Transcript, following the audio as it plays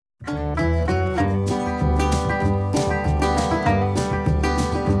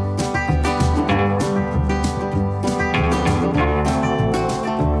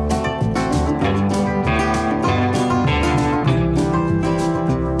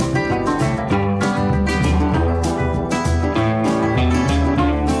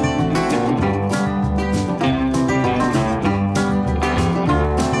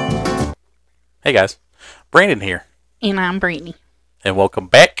Hey guys, Brandon here, And I'm Brittany. and welcome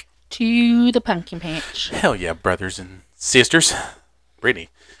back. To the pumpkin patch. Hell yeah, brothers and sisters. Brittany,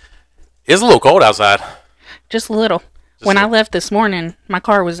 it's a little cold outside. Just a little. Just When a I little. left this morning, my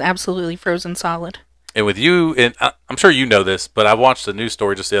car was absolutely frozen solid. And with you, and I'm sure you know this, but I watched a news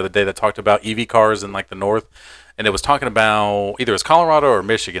story just the other day that talked about EV cars in like the north, and it was talking about either it was Colorado or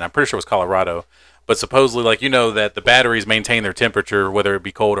Michigan. I'm pretty sure it was Colorado. But supposedly, like that the batteries maintain their temperature whether it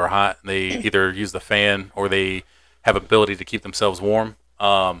be cold or hot. They either use the fan or they have ability to keep themselves warm.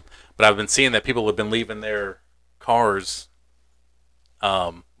 But I've been seeing that people have been leaving their cars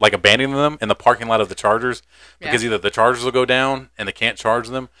like abandoning them in the parking lot of the chargers because either the chargers will go down and they can't charge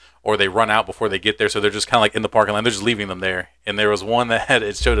them, or they run out before they get there. So they're just kind of like in the parking lot. They're just leaving them there. And there was one that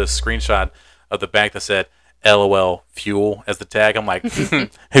it showed a screenshot of the back that said "LOL fuel" as the tag. I'm like,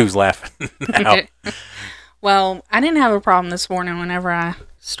 who's laughing now? Well, I didn't have a problem this morning whenever I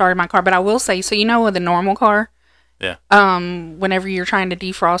started my car, but I will say, so with a normal car, Yeah. whenever you're trying to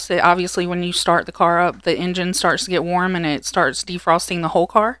defrost it, obviously when you start the car up, the engine starts to get warm and it starts defrosting the whole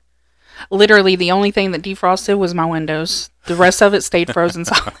car. Literally, the only thing that defrosted was my windows. The rest of it stayed frozen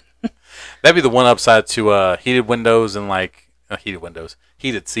solid. That'd be the one upside to heated windows and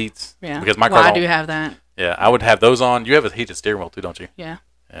heated seats. Yeah. Because my well, car. I do have that. Yeah, I would have those on. You have a heated steering wheel too, don't you? Yeah.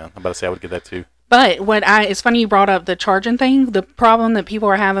 Yeah, I'm about to say I would get that too. But it's funny you brought up the charging thing. The problem that people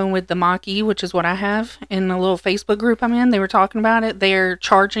are having with the Mach-E, which is what I have in the little Facebook group I'm in, they were talking about it. Their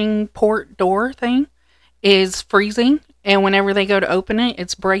charging port door thing is freezing. And whenever they go to open it,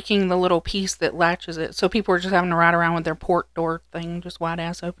 it's breaking the little piece that latches it. So people are just having to ride around with their port door thing just wide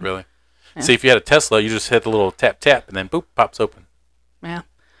ass open. Really? Yeah. See, if you had a Tesla, you just hit the little tap tap and then boop pops open. Yeah.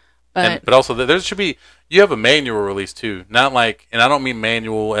 But also there should be, you have a manual release too, not like, and I don't mean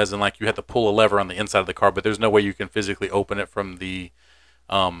manual as in like you have to pull a lever on the inside of the car, but there's no way you can physically open it from the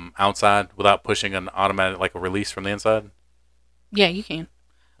outside without pushing an automatic like a release from the inside. Yeah, you can.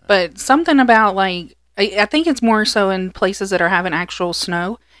 But something about like I think it's more so in places that are having actual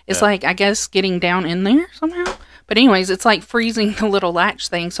snow. It's like I guess getting down in there somehow. But anyways, it's like freezing the little latch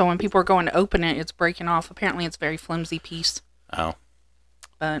thing. So when people are going to open it, it's breaking off. Apparently, it's a very flimsy piece. Oh,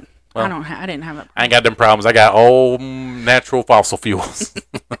 But well, I didn't have it. I ain't got them problems. I got old natural fossil fuels.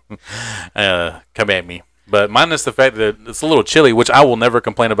 Come at me. But minus the fact that it's a little chilly, which I will never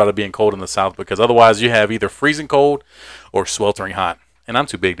complain about it being cold in the south, because otherwise you have either freezing cold or sweltering hot. And I'm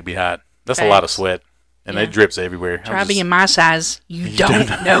too big to be hot. That's a lot of sweat. And it drips everywhere. Try being my size. You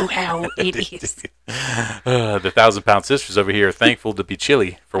don't know how it is. The 1,000-pound sisters over here are thankful to be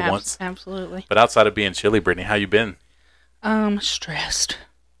chilly for once. Absolutely. But outside of being chilly, Brittany, how you been? Stressed.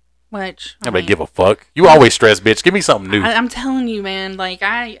 Which Nobody give a fuck. You always stress, bitch. Give me something new. I'm telling you, man. Like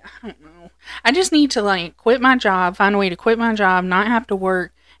I don't know. I just need to like quit my job, find a way to quit my job, not have to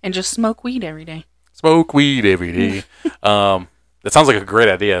work, and just smoke weed every day. Smoke weed every day. That sounds like a great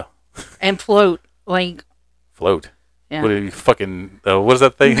idea. And float. Like Float. yeah. What are you fucking? What is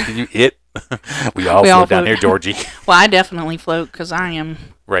that thing? You it? we all float down here, Georgie. Well, I definitely float because I am.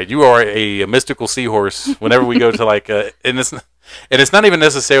 Right. You are a mystical seahorse. Whenever we go to like, and it's not even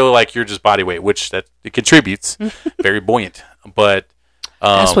necessarily like you're just body weight, which that it contributes. Very buoyant, but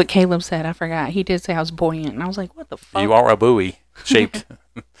That's what Caleb said. I forgot. He did say I was buoyant, and I was like, "What the fuck?" you are a buoy shaped.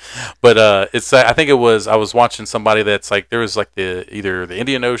 But it's I think it was I was watching somebody that's like there was like either the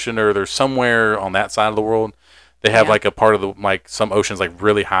Indian Ocean or there's somewhere on that side of the world they have like a part of the like some oceans like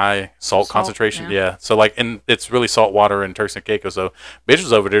really high salt concentration. Yeah. So like and it's really salt water in Turks and Caicos. So bitch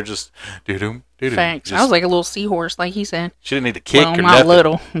was over there just doo-doo. Thanks. I was like a little seahorse, like he said. She didn't need to kick well, or not nothing.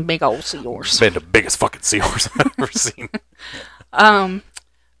 little, big old seahorse. Been the biggest fucking seahorse I've ever seen.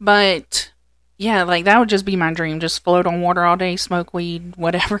 But yeah, like that would just be my dream. Just float on water all day, smoke weed,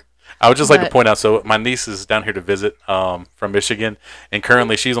 whatever. I would just like to point out, so my niece is down here to visit from Michigan, and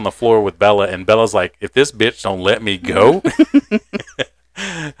currently she's on the floor with Bella, and Bella's like, if this bitch don't let me go,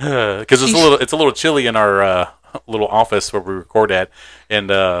 because it's a little chilly in our little office where we record at,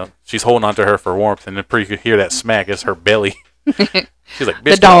 and she's holding onto her for warmth, and then pretty you could hear that smack. It's her belly. She's like,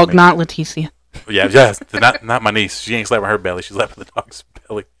 bitch, the dog, not Leticia. Yeah, not my niece. She ain't slapping her belly. She's slapping the dog's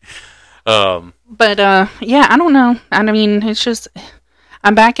belly. But yeah, I don't know. I mean, it's just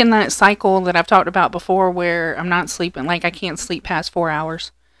I'm back in that cycle that I've talked about before where I'm not sleeping. Like I can't sleep past 4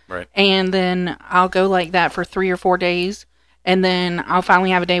 hours. Right. And then I'll go like that for 3 or 4 days. And then I'll finally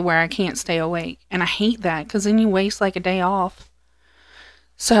have a day where I can't stay awake. And I hate that because then you waste like a day off.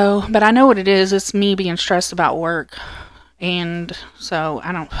 So, but I know what it is. It's me being stressed about work. And so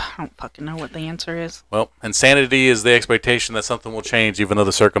I don't fucking know what the answer is. Well, insanity is the expectation that something will change even though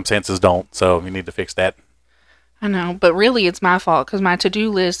the circumstances don't. So you need to fix that. I know, but really it's my fault because my to-do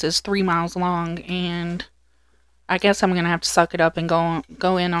list is 3 miles long, and I guess I'm gonna have to suck it up and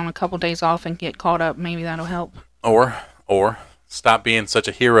go in on a couple days off and get caught up. Maybe that'll help. Or stop being such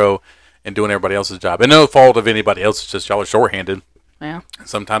a hero and doing everybody else's job. And no fault of anybody else. It's just y'all are shorthanded. Yeah.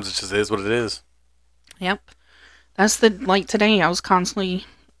 Sometimes it just is what it is. Yep. That's like today. I was constantly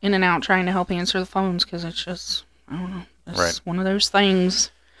in and out trying to help answer the phones because it's just, I don't know. It's one of those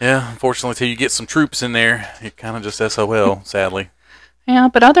things. Yeah, unfortunately, till you get some troops in there, it kind of just SOL, sadly. Yeah,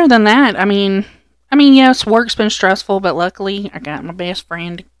 but other than that, I mean, yes, work's been stressful, but luckily I got my best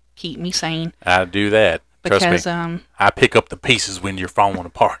friend to keep me sane. I do that. Because, trust me. I pick up the pieces when you're falling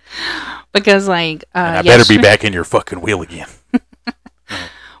apart. Because, like, and I better be back in your fucking wheel again.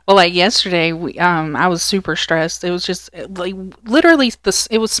 Well, like yesterday, I was super stressed. It was just like literally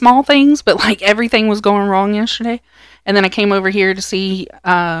it was small things, but like everything was going wrong yesterday. And then I came over here to see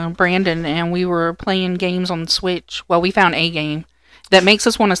Brandon, and we were playing games on the Switch. Well, we found a game that makes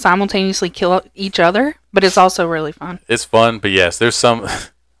us want to simultaneously kill each other, but it's also really fun. It's fun, but yes, there's some.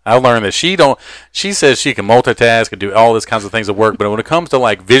 I learned that she says she can multitask and do all these kinds of things at work, but when it comes to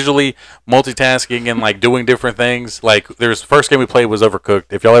like visually multitasking and like doing different things, like the first game we played was Overcooked.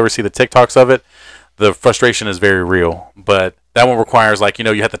 If y'all ever see the TikToks of it, the frustration is very real. But that one requires like,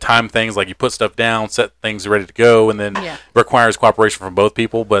 you have to time things, like you put stuff down, set things ready to go, and then requires cooperation from both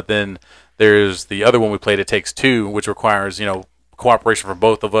people. But then there's the other one we played, It Takes Two, which requires, cooperation from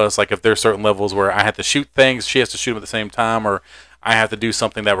both of us. Like if there's certain levels where I have to shoot things, she has to shoot them at the same time, or I have to do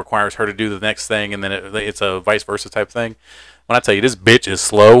something that requires her to do the next thing, and then it's a vice versa type thing. When I tell you this bitch is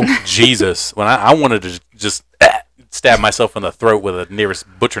slow, Jesus, when I wanted to just stab myself in the throat with a nearest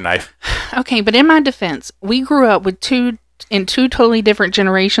butcher knife. Okay, but in my defense, we grew up with two totally different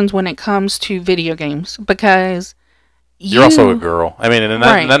generations when it comes to video games, because you're also a girl. I mean, and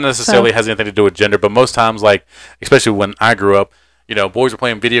not necessarily has anything to do with gender, but most times, like, especially when I grew up, boys were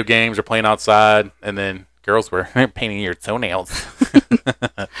playing video games or playing outside, and then girls were painting your toenails.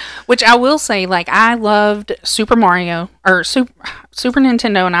 Which I will say, like, I loved Super Mario, or Super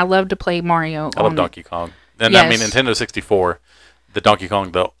Nintendo, and I loved to play Mario. I love Donkey Kong. And yes. I mean, Nintendo 64, the Donkey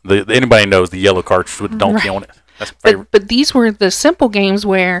Kong, the anybody knows the yellow cartridge with Donkey on it. That's my favorite. But these were the simple games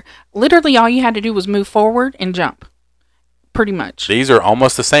where literally all you had to do was move forward and jump. Pretty much. These are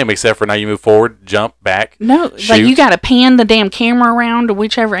almost the same, except for now you move forward, jump, back. No, shoot. Like you got to pan the damn camera around to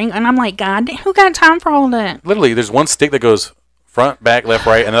whichever angle. And I'm like, God, who got time for all that? Literally, there's one stick that goes front, back, left,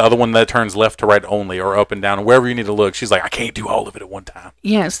 right, and the other one that turns left to right only, or up and down, wherever you need to look. She's like, I can't do all of it at one time.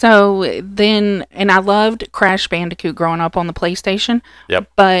 Yeah, so then, and I loved Crash Bandicoot growing up on the PlayStation. Yep.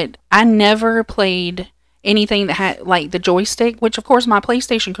 But I never played anything that had, like, the joystick, which, of course, my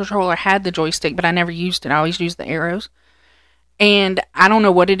PlayStation controller had the joystick, but I never used it. I always used the arrows. And I don't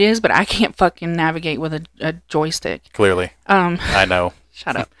know what it is, but I can't fucking navigate with a joystick. Clearly. I know.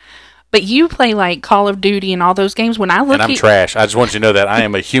 Shut up. But you play like Call of Duty and all those games. When I look and I'm trash. I just want you to know that I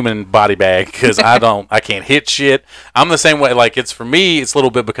am a human body bag because I can't hit shit. I'm the same way. Like for me, it's a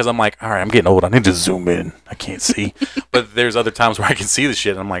little bit because I'm like, all right, I'm getting old. I need to zoom in. I can't see. But there's other times where I can see the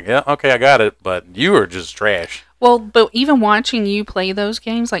shit. And I'm like, yeah, okay, I got it. But you are just trash. Well, but even watching you play those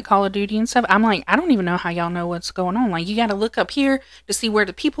games like Call of Duty and stuff, I'm like, I don't even know how y'all know what's going on. Like, you got to look up here to see where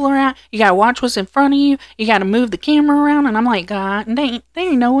the people are at. You got to watch what's in front of you. You got to move the camera around. And I'm like, God, there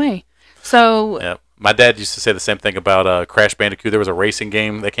ain't no way. So, yeah. My dad used to say the same thing about Crash Bandicoot. There was a racing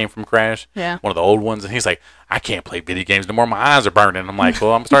game that came from Crash, one of the old ones, and he's like, I can't play video games no more. My eyes are burning. I'm like,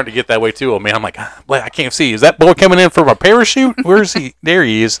 well, I'm starting to get that way too. Oh, man, I'm like, I can't see. Is that boy coming in from a parachute? Where is he? There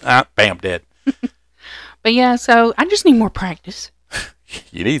he is. Bam, dead. But yeah, so I just need more practice.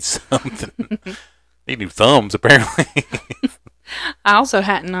 You need something. Need new thumbs, apparently. I also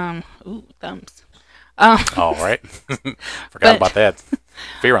hadn't, thumbs. All right. Forgot about that.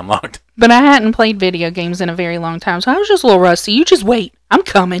 Fear unlocked. But I hadn't played video games in a very long time, so I was just a little rusty. You just wait. I'm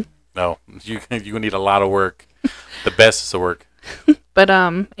coming. No, you need a lot of work. The best is the work. But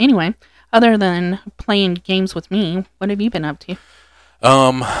anyway, other than playing games with me, what have you been up to?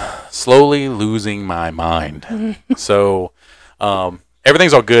 Slowly losing my mind. So,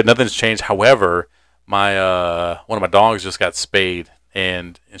 everything's all good. Nothing's changed. However, my one of my dogs just got spayed,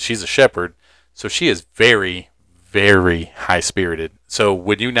 and she's a shepherd, so she is very, very high-spirited. So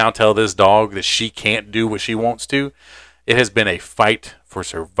when you now tell this dog that she can't do what she wants to, it has been a fight for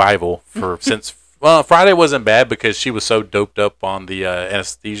survival since. Well, Friday wasn't bad because she was so doped up on the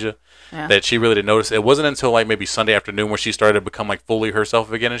anesthesia that she really didn't notice. It wasn't until like maybe Sunday afternoon where she started to become like fully herself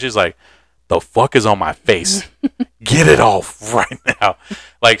again, and she's like, the fuck is on my face? Get it off right now.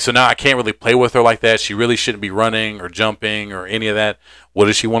 Like, so now I can't really play with her like that. She really shouldn't be running or jumping or any of that. What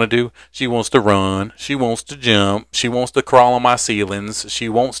does she want to do? She wants to run. She wants to jump. She wants to crawl on my ceilings. She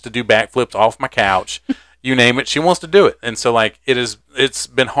wants to do backflips off my couch. You name it, she wants to do it. And so, like, it's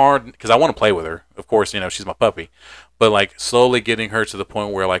been hard because I want to play with her. Of course, she's my puppy. But, like, slowly getting her to the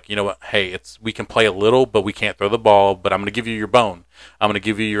point where, like, you know what, hey, we can play a little, but we can't throw the ball, but I'm going to give you your bone. I'm going to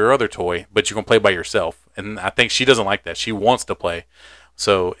give you your other toy, but you're going to play by yourself. And I think she doesn't like that. She wants to play.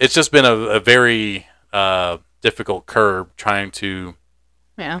 So it's just been a very difficult curb trying to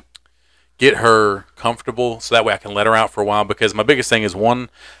get her comfortable so that way I can let her out for a while. Because my biggest thing is, one,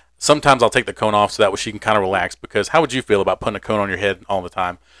 sometimes I'll take the cone off so that way she can kind of relax. Because how would you feel about putting a cone on your head all the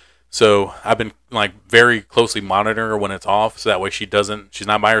time? So I've been like very closely monitoring her when it's off, so that way she's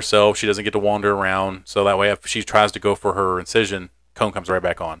not by herself. She doesn't get to wander around. So that way if she tries to go for her incision, cone comes right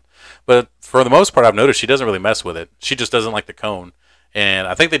back on. But for the most part, I've noticed she doesn't really mess with it. She just doesn't like the cone. And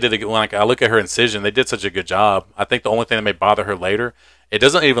I think they did like I look at her incision, they did such a good job. I think the only thing that may bother her later, it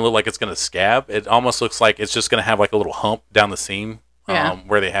doesn't even look like it's going to scab. It almost looks like it's just going to have like a little hump down the seam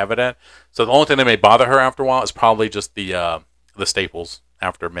where they have it at. So the only thing that may bother her after a while is probably just the staples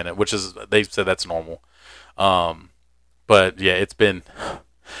after a minute, which is, they said that's normal. But yeah, it's been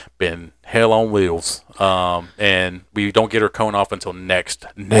hell on wheels. And we don't get her cone off until next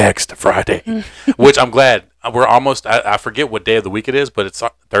Friday, which I'm glad. We're almost, I forget what day of the week it is, but it's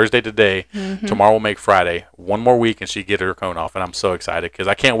Thursday today. Tomorrow will make Friday. One more week and she get her cone off, and I'm so excited because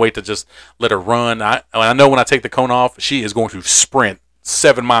I can't wait to just let her run. I know when I take the cone off, she is going to sprint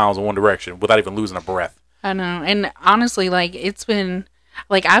 7 miles in one direction without even losing a breath. I know. And honestly, like, it's been,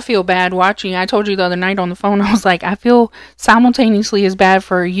 like, I feel bad watching. I told you the other night on the phone, I was like, I feel simultaneously as bad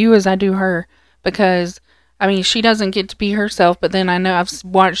for you as I do her, because, I mean, she doesn't get to be herself, but then I know I've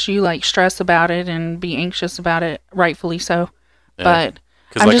watched you, like, stress about it and be anxious about it, rightfully so. Yeah. But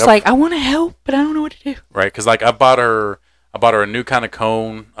I'm like, just like, I want to help, but I don't know what to do. Right, because, like, I bought her a new kind of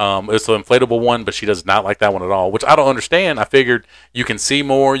cone. It's an inflatable one, but she does not like that one at all, which I don't understand. I figured you can see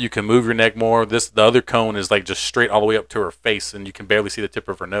more, you can move your neck more. The other cone is like just straight all the way up to her face, and you can barely see the tip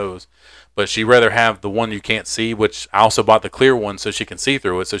of her nose. But she'd rather have the one you can't see, which I also bought the clear one so she can see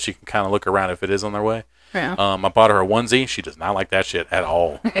through it, so she can kind of look around if it is on their way. Yeah. I bought her a onesie. She does not like that shit at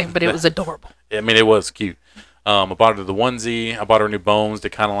all. But it was adorable. I mean, it was cute. I bought her the onesie. I bought her new bones to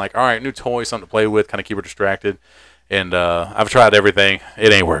kind of like, all right, new toy, something to play with, kind of keep her distracted. And I've tried everything.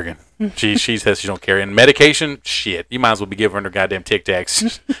 It ain't working. She says she don't carry. And medication, shit. You might as well be giving her goddamn Tic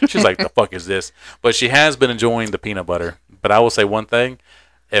Tacs. She's like, the fuck is this? But she has been enjoying the peanut butter. But I will say one thing.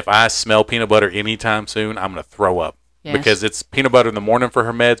 If I smell peanut butter anytime soon, I'm going to throw up. Yes. Because it's peanut butter in the morning for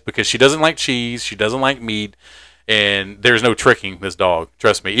her meds. Because she doesn't like cheese. She doesn't like meat. And there's no tricking this dog.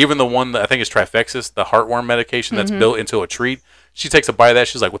 Trust me. Even the one that I think is Trifexis, the heartworm medication that's built into a treat. She takes a bite of that.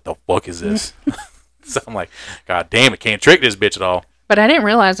 She's like, what the fuck is this? So I'm like, God damn it, can't trick this bitch at all. But I didn't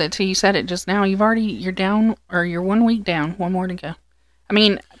realize it till you said it just now. You're down, or you're 1 week down, one more to go. I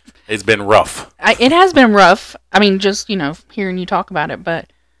mean, it's been rough. It has been rough. I mean, just, hearing you talk about it,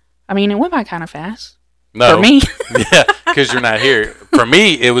 but I mean, it went by kind of fast. No. For me. Yeah, because you're not here. For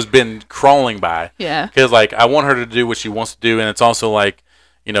me, it was been crawling by. Yeah. Because, like, I want her to do what she wants to do, and it's also like,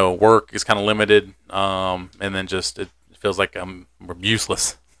 work is kind of limited, and then just it feels like I'm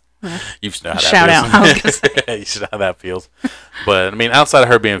useless. You should know how that Shout feels. Out. You should know how that feels. But, I mean, outside of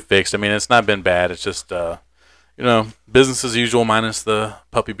her being fixed, I mean, it's not been bad. It's just, business as usual minus the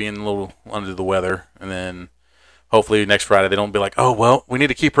puppy being a little under the weather. And then hopefully next Friday they don't be like, oh, well, we need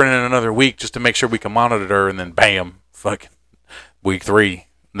to keep her in another week just to make sure we can monitor her. And then, bam, fucking week 3.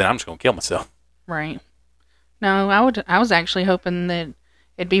 Then I'm just going to kill myself. Right. No, I was actually hoping that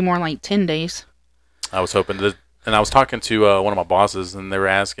it'd be more like 10 days. I was hoping that. And I was talking to one of my bosses, and they were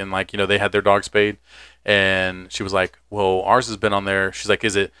asking, like, they had their dog spayed. And she was like, well, ours has been on there. She's like,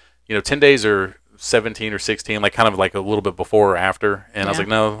 is it, 10 days or 17 or 16, like kind of like a little bit before or after? And I was like,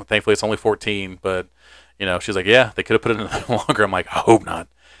 no, thankfully it's only 14. But, she's like, yeah, they could have put it in longer. I'm like, I hope not.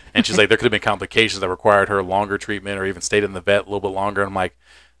 And she's like, there could have been complications that required her longer treatment or even stayed in the vet a little bit longer. And I'm like,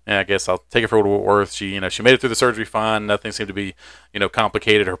 yeah, I guess I'll take it for what it's worth. She, she made it through the surgery fine. Nothing seemed to be,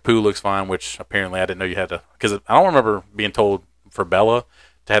 complicated. Her poo looks fine, which apparently I didn't know you had to, because I don't remember being told for Bella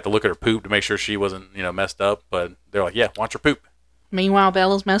to have to look at her poop to make sure she wasn't, messed up. But they're like, yeah, watch her poop. Meanwhile,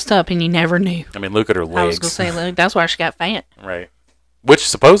 Bella's messed up and you never knew. I mean, look at her legs. I was going to say, look, that's why she got fat. Right. Which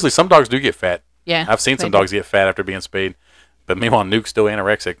supposedly some dogs do get fat. Yeah. I've seen some dogs get fat after being spayed. But meanwhile, Nuke's still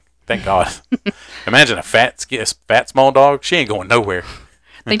anorexic. Thank God. Imagine a fat, small dog. She ain't going nowhere.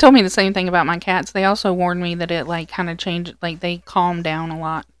 They told me the same thing about my cats. They also warned me that it, like, kind of changed, like, they calm down a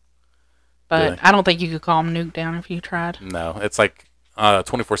lot. But Really? I don't think you could calm Nuke down if you tried. No, it's like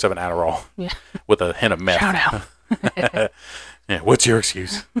 24/7 Adderall Yeah. with a hint of meth. Shout out. Yeah, what's your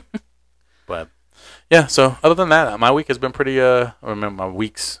excuse? But yeah, so other than that, my week has been pretty. I remember my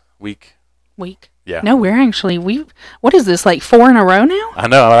week. Week. Yeah. No, what is this, like 4 in a row now? I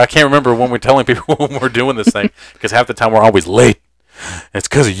know. I can't remember when we're telling people when we're doing this thing because half the time we're always late. It's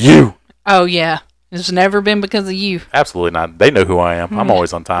because of you. Oh, yeah. It's never been because of you. Absolutely not. They know who I am. I'm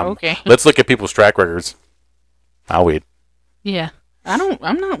always on time. Okay. Let's look at people's track records. I'll wait. Yeah. I'm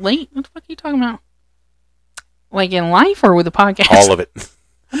not late. What the fuck are you talking about? Like in life or with the podcast? All of it.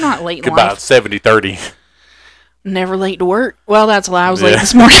 I'm not late in About life. 70-30. Never late to work. Well, that's a lie. I was late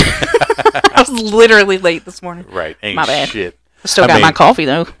this morning. I was literally late this morning. Right. Ain't My bad. shit. I still got my coffee,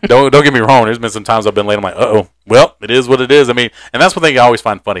 though. don't get me wrong. There's been some times I've been late. I'm like, uh-oh. Well, it is what it is. I mean, and that's one thing I always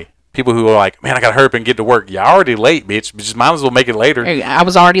find funny. People who are like, man, I got to hurry up and get to work. You're already late, bitch. Just might as well make it later. I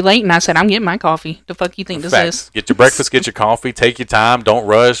was already late, and I said, I'm getting my coffee. The fuck you think this is? Get your breakfast, get your coffee, take your time. Don't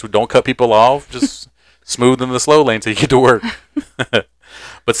rush. Don't cut people off. Just smooth in the slow lane till you get to work.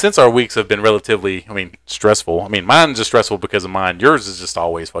 But since our weeks have been relatively, stressful. Mine's just stressful because of mine. Yours is just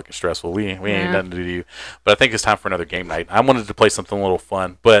always fucking stressful. We ain't nothing to do. But I think it's time for another game night. I wanted to play something a little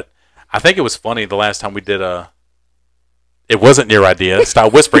fun. But I think it was funny the last time we did it wasn't your idea.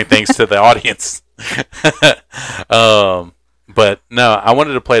 Stop whispering things to the audience. But no, I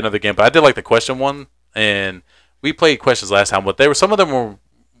wanted to play another game. But I did like the question one. And we played questions last time. But some of them were...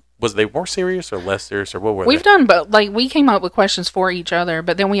 Was they more serious or less serious, or what were they? We've done both. Like, we came up with questions for each other,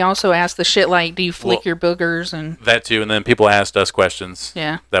 but then we also asked the shit like, do you flick your boogers? And that too, and then people asked us questions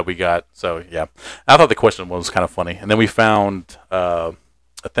that we got. So, yeah. I thought the question was kind of funny. And then we found a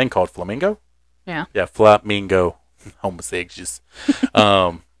thing called Flamingo. Yeah. Yeah, Flamingo. Homosexuals.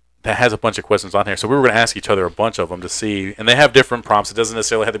 That has a bunch of questions on here. So we were going to ask each other a bunch of them to see. And they have different prompts. It doesn't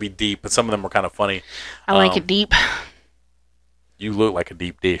necessarily have to be deep, but some of them were kind of funny. I like it deep. You look like a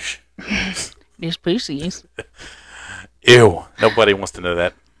deep dish. These pussies. Ew. Nobody wants to know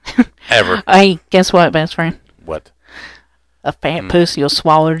that. Ever. Hey, guess what, best friend? What? A fat pussy will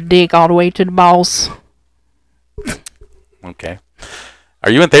swallow the dick all the way to the balls. Okay. Are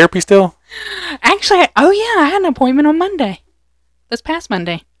you in therapy still? Actually, I had an appointment on Monday. This past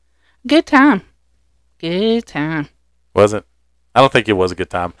Monday. Good time. Good time. Was it? I don't think it was a good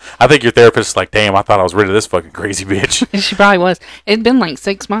time. I think your therapist is like, damn, I thought I was rid of this fucking crazy bitch. She probably was. It'd been like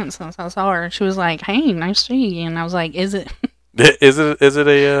 6 months since I saw her. She was like, hey, nice to see you. And I was like, is it? Is it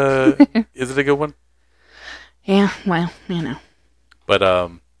a good one? Yeah, well, you know.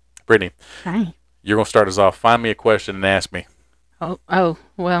 But, Brittany, Hi. you're going to start us off. Find me a question and ask me. Oh,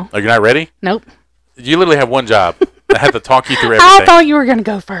 well. Are you not ready? Nope. You literally have one job. I have to talk you through everything. I thought you were going to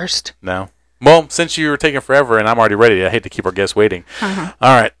go first. No. Well, since you were taking forever and I'm already ready, I hate to keep our guests waiting. Uh-huh.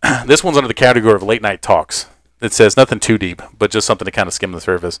 All right. This one's under the category of late night talks. It says nothing too deep, but just something to kind of skim the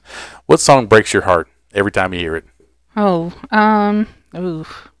surface. What song breaks your heart every time you hear it? Oh,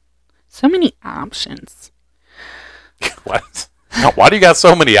 so many options. What? Why do you got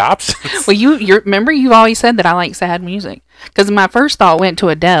so many options? Well, you remember you've always said that I like sad music. Because my first thought went to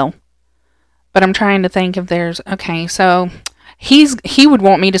Adele. But I'm trying to think if there's... Okay, so... He would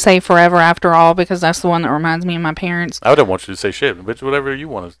want me to say Forever After All because that's the one that reminds me of my parents. I don't want you to say shit, bitch. Whatever you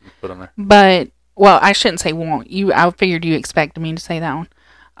want to put on there. But, well, I shouldn't say want. I figured you expected me to say that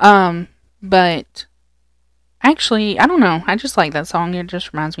one. But... Actually, I don't know. I just like that song. It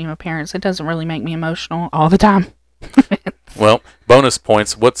just reminds me of my parents. It doesn't really make me emotional all the time. Well, bonus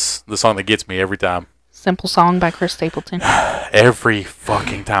points. What's the song that gets me every time? Simple Song by Chris Stapleton. Every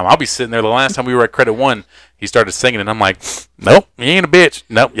fucking time. I'll be sitting there. The last time we were at Credit One, he started singing, and I'm like, nope, you ain't a bitch.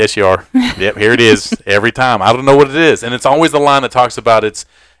 Nope, yes, you are. Yep, here it is. Every time. I don't know what it is. And it's always the line that talks about it's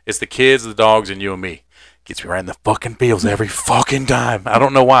the kids, the dogs, and you and me. Gets me right in the fucking feels every fucking time. I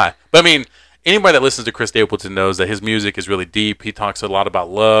don't know why. But, I mean... Anybody that listens to Chris Stapleton knows that his music is really deep. He talks a lot about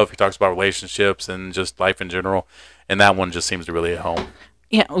love. He talks about relationships and just life in general. And that one just seems to really hit home.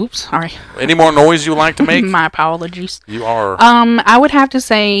 Yeah, oops, sorry. Any more noise you like to make? My apologies. You are. I would have to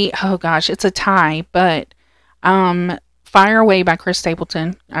say, oh gosh, it's a tie, but Fire Away by Chris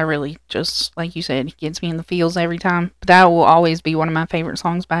Stapleton. I really just, like you said, he gets me in the feels every time. But that will always be one of my favorite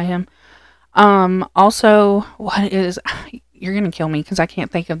songs by him. Also, what is... You're going to kill me because I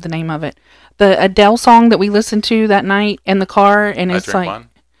can't think of the name of it. The Adele song that we listened to that night in the car. And it's like... Fun?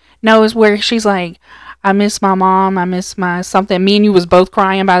 No, it's where she's like, I miss my mom. I miss my something. Me and you was both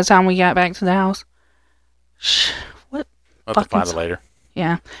crying by the time we got back to the house. Shh. What? I'll have to find it later.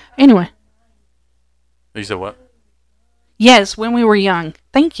 Yeah. Anyway. You said what? Yes, When We Were Young.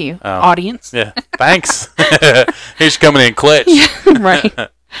 Thank you, audience. Yeah. Thanks. He's coming in clutch. Yeah, right.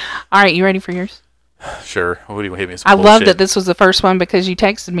 All right, you ready for yours? Sure. What do you hit me? I loved that this was the first one because you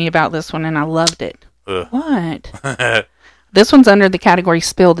texted me about this one and I loved it. Ugh. What? This one's under the category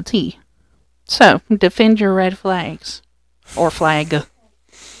spill the tea. So, defend your red flags. Or flag.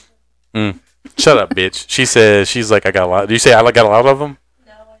 Shut up, bitch. She says, she's like, I got a lot. Do you say I got a lot of them?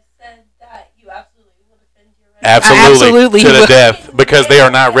 No, I said that you absolutely will defend your red Absolutely. Absolutely. To the death. Because they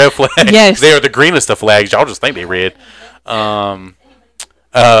are not red flags. Yes. They are the greenest of flags. Y'all just think they red. All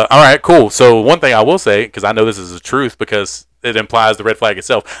right, cool. So one thing I will say, because I know this is the truth, because it implies the red flag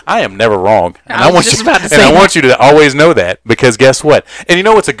itself. I am never wrong, and I want you to always know that. Because guess what? And you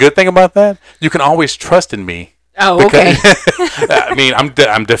know what's a good thing about that? You can always trust in me. Oh, okay. I mean,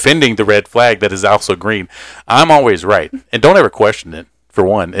 I'm defending the red flag that is also green. I'm always right, and don't ever question it. For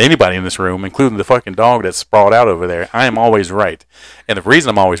one, anybody in this room, including the fucking dog that's sprawled out over there, I am always right. And the reason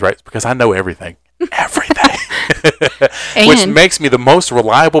I'm always right is because I know everything. Everything. Which makes me the most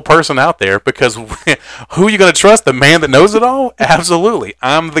reliable person out there, because who are you going to trust? The man that knows it all? Absolutely.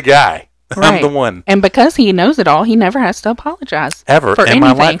 I'm the guy. Right. I'm the one. And because he knows it all, he never has to apologize. Ever in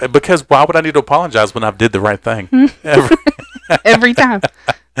my life. Because why would I need to apologize when I did the right thing? Ever. Every time.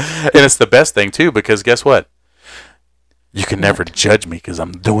 And it's the best thing, too, because guess what? You can never judge me because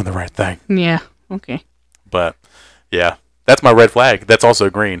I'm doing the right thing. Yeah. Okay. But, yeah. That's my red flag. That's also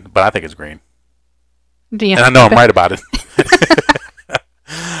green, but I think it's green. Yeah. And I know I'm right about it.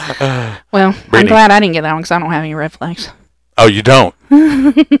 Well, Brittany. I'm glad I didn't get that one because I don't have any red flags. Oh, you don't?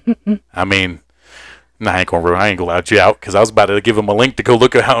 I mean, I ain't gonna out you out because I was about to give him a link to go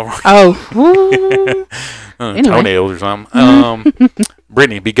look at how. Oh. Anyway. Toenails or something.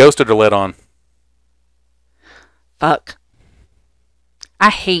 Brittany, be ghosted or let on? Fuck. I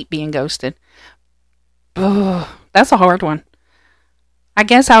hate being ghosted. Ugh, that's a hard one. I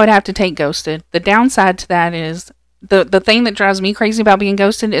guess I would have to take ghosted. The downside to that is the thing that drives me crazy about being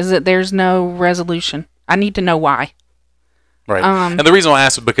ghosted is that there's no resolution. I need to know why. Right. And the reason why I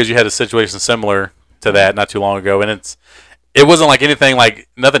asked is because you had a situation similar to that not too long ago, and it wasn't like anything, like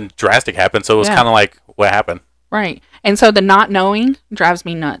nothing drastic happened, so it was kind of like, what happened? Right. And so the not knowing drives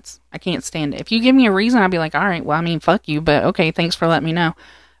me nuts. I can't stand it. If you give me a reason, I'd be like, all right, well, I mean, fuck you, but okay, thanks for letting me know.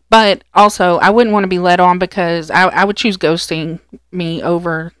 But also, I wouldn't want to be led on because I would choose ghosting me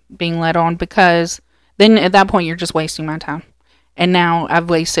over being led on, because then at that point, you're just wasting my time. And now I've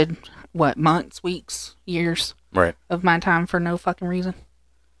wasted, months, weeks, years of my time for no fucking reason.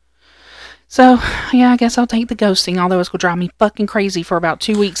 So, yeah, I guess I'll take the ghosting, although it's going to drive me fucking crazy for about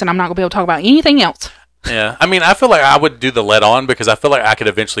 2 weeks, and I'm not going to be able to talk about anything else. Yeah, I mean, I feel like I would do the let on because I feel like I could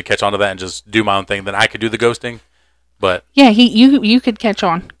eventually catch on to that and just do my own thing. Then I could do the ghosting, but yeah, you could catch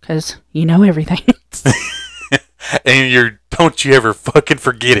on because you know everything. And don't you ever fucking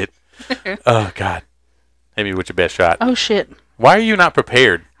forget it. Oh God, hit me with your best shot. Oh shit. Why are you not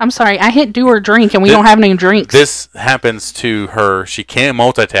prepared? I'm sorry, I hit do or drink and we don't have any drinks. This happens to her. She can't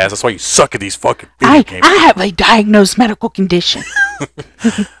multitask. That's why you suck at these fucking video games. I have a diagnosed medical condition.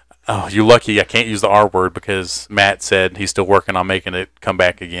 Oh, you lucky I can't use the R word because Matt said he's still working on making it come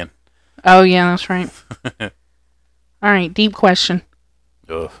back again. Oh, yeah, that's right. All right, deep question.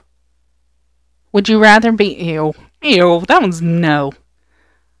 Ugh. Would you rather be... Ew, that one's no.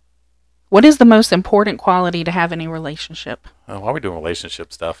 What is the most important quality to have in a relationship? Oh, why are we doing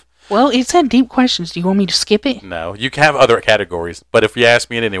relationship stuff? Well, it said deep questions. Do you want me to skip it? No, you can have other categories. But if you ask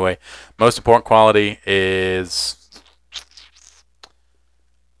me it anyway, most important quality is...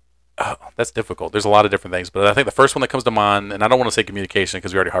 Oh, that's difficult. There's a lot of different things, but I think the first one that comes to mind, and I don't want to say communication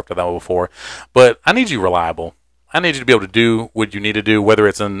because we already harped on that one before, but I need you reliable. I need you to be able to do what you need to do, whether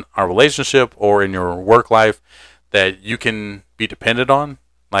it's in our relationship or in your work life, that you can be dependent on.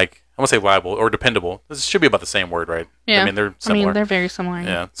 Like, I want to say reliable or dependable. This should be about the same word, right? Yeah. I mean, they're similar. I mean, they're very similar.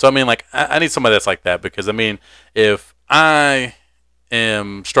 Yeah. So, I mean, like, I need somebody that's like that because, I mean, if I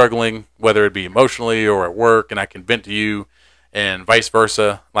am struggling, whether it be emotionally or at work, and I can vent to you, and vice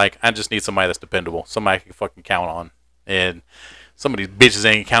versa, like, I just need somebody that's dependable, somebody I can fucking count on, and some of these bitches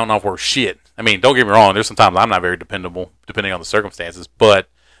ain't counting off worth shit. I mean, don't get me wrong, there's sometimes I'm not very dependable, depending on the circumstances, but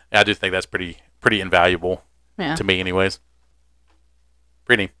I do think that's pretty invaluable to me anyways.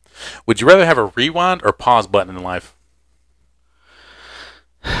 Brittany, would you rather have a rewind or pause button in life?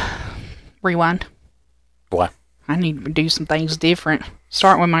 Rewind. Why? I need to do some things different.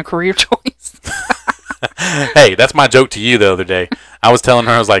 Start with my career choice. Hey, that's my joke to you the other day. I was telling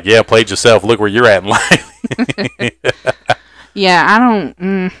her, I was like, yeah, played yourself. Look where you're at in life. Yeah,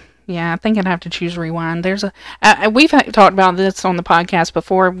 I think I'd have to choose rewind. We've talked about this on the podcast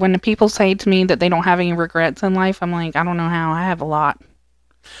before. When the people say to me that they don't have any regrets in life, I'm like, I don't know how. I have a lot.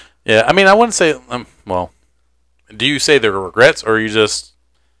 Yeah, I mean, I wouldn't say, well, do you say there are regrets or you just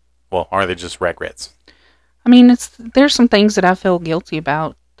Well, aren't they just regrets? I mean, there's some things that I feel guilty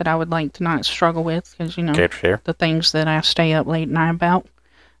about that I would like to not struggle with because, Care to share? the things that I stay up late at night about.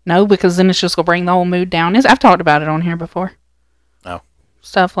 No, because then it's just going to bring the whole mood down. I've talked about it on here before. Oh.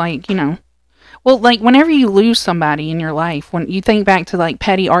 Stuff like, well, like whenever you lose somebody in your life, when you think back to like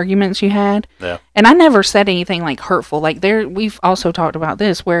petty arguments you had, Yeah. and I never said anything like hurtful. Like we've also talked about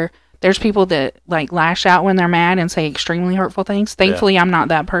this where there's people that like lash out when they're mad and say extremely hurtful things. Thankfully, I'm not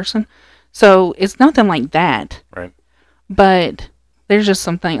that person. So it's nothing like that. Right. But there's just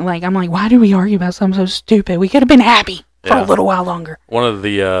something like, I'm like, why do we argue about something so stupid? We could have been happy for a little while longer. One of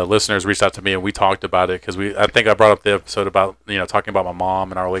the listeners reached out to me and we talked about it because I think I brought up the episode about talking about my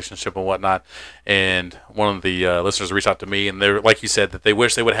mom and our relationship and whatnot, and one of the listeners reached out to me and they're like you said that they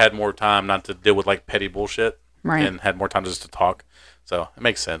wish they would have had more time not to deal with like petty bullshit, right, and had more time just to talk. So it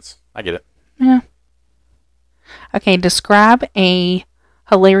makes sense. I get it. Yeah. Okay, describe a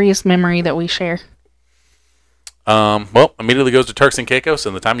hilarious memory that we share. Well, immediately goes to Turks and Caicos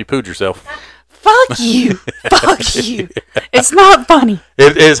and the time you pooed yourself. Fuck you. Fuck you. It's not funny.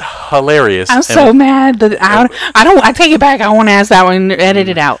 It is hilarious. I'm so mad that I take it back. I want to ask that one, edit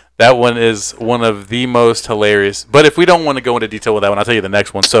it out. That one is one of the most hilarious. But if we don't want to go into detail with that one, I'll tell you the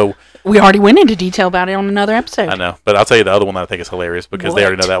next one. So we already went into detail about it on another episode. I know, but I'll tell you the other one that I think is hilarious because they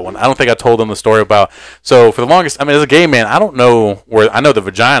already know that one. I don't think I told them the story about. So for the longest, I mean, as a gay man, I don't know where. I know the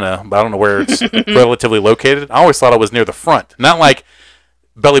vagina, but I don't know where it's relatively located. I always thought it was near the front, not like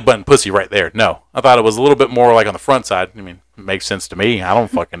belly button pussy right there. No, I thought it was a little bit more like on the front side. I mean, it makes sense to me. I don't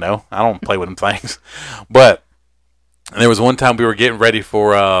fucking know. I don't play with them things. But there was one time we were getting ready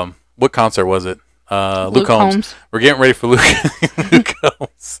for what concert was it? Luke Combs. We're getting ready for Luke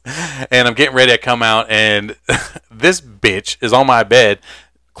Combs, and I'm getting ready to come out, and this bitch is on my bed,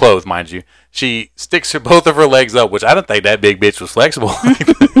 clothed, mind you. She sticks both of her legs up, which I didn't think that big bitch was flexible.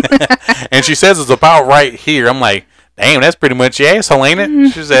 And she says it's about right here. I'm like, damn, that's pretty much your asshole, ain't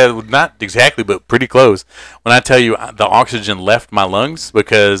it? She said, not exactly, but pretty close. When I tell you the oxygen left my lungs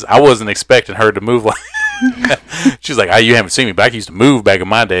because I wasn't expecting her to move like she's like, you haven't seen me, but I used to move back in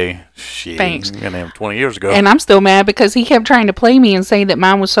my day. Shit, thanks. 20 years ago. And I'm still mad because he kept trying to play me and say that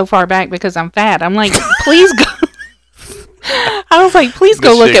mine was so far back because I'm fat. I'm like, please go. I was like, please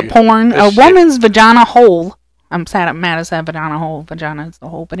go look at porn. A woman's vagina hole. I'm mad at that vagina hole. Vagina is the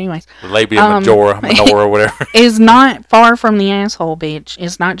hole, but anyways. Labia majora, or whatever. Is not far from the asshole, bitch.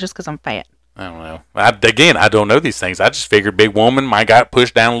 It's not just because I'm fat. I don't know. I don't know these things. I just figured big woman might got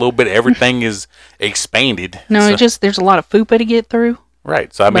pushed down a little bit. Everything is expanded. No, so. There's a lot of fupa to get through.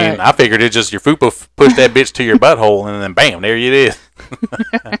 Right. So, I mean, I figured it's just your fupa push that bitch to your butthole and then bam, there it is.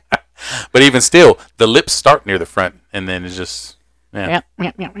 But even still, the lips start near the front and then it's just, Yep.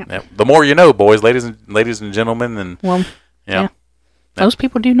 The more you know, boys, ladies and gentlemen. And, well, yeah. Most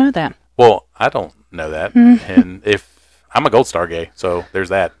people do know that. Well, I don't know that. And if I'm a Gold Star gay, so there's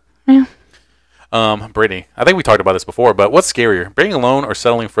that. Yeah. Brittany, I think we talked about this before, but what's scarier, being alone or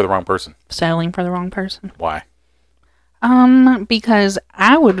settling for the wrong person? Settling for the wrong person. Why? Because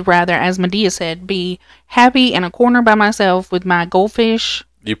I would rather, as Medea said, be happy in a corner by myself with my goldfish.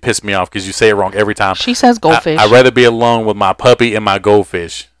 You piss me off because you say it wrong every time. She says goldfish. I'd rather be alone with my puppy and my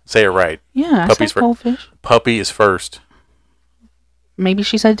goldfish. Say it right. Yeah, I said goldfish. Puppy is first. Maybe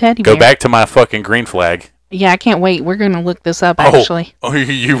she said teddy bear. Go back to my fucking green flag. Yeah, I can't wait. We're going to look this up, actually. Oh,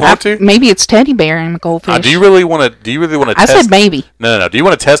 you want to? Maybe it's teddy bear and goldfish. Do you really want to I said maybe. No. Do you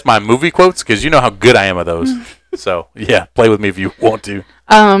want to test my movie quotes? Because you know how good I am at those. So, yeah, play with me if you want to.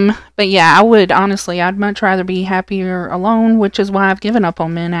 But yeah, I would, honestly, I'd much rather be happier alone, which is why I've given up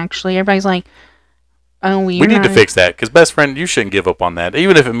on men, actually. Everybody's like, oh, we need to fix that, because best friend, you shouldn't give up on that.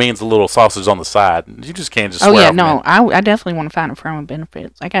 Even if it means a little sausage on the side. You just can't just swear off men. I definitely want to find a friend with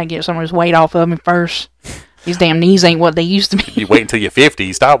benefits. I got to get some of this weight off of me first. These damn knees ain't what they used to be. You wait until you're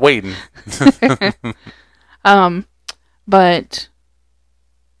 50. Stop waiting. But,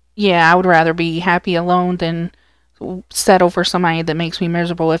 yeah, I would rather be happy alone than settle for somebody that makes me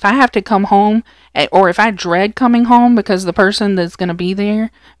miserable. If I have to come home, or if I dread coming home because the person that's going to be there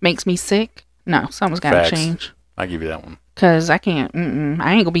makes me sick, no, something's got to change. I'll give you that one. Because I can't, I ain't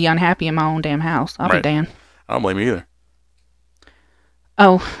going to be unhappy in my own damn house. I'll be damned. I don't blame you either.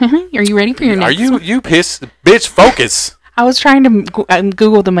 Oh, are you ready for your next one? Are you pissed? Bitch, focus. I was trying to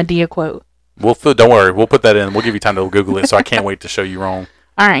Google the Medea quote. Don't worry. We'll put that in. We'll give you time to Google it, so I can't wait to show you wrong.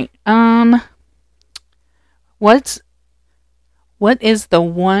 All right. What is the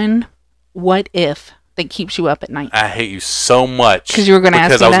one what if that keeps you up at night? I hate you so much. Because you were going to ask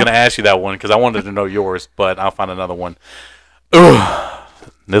me that? Because I was going to ask you that one, because I wanted to know yours, but I'll find another one. Ugh.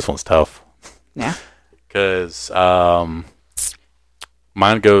 This one's tough. Yeah. Because,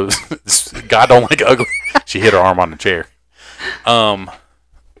 Mine goes, God don't like ugly. She hit her arm on the chair.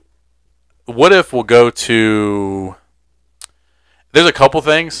 What if we'll go to? There's a couple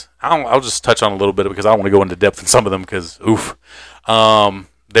things. I'll just touch on a little bit because I don't want to go into depth in some of them because oof.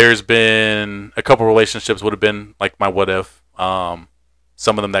 There's been a couple relationships would have been like my what if. Some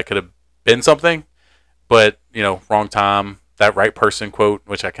of them that could have been something, but wrong time, that right person quote,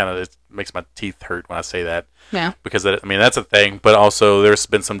 which I kind of it makes my teeth hurt when I say that. Yeah. Because that's a thing, but also there's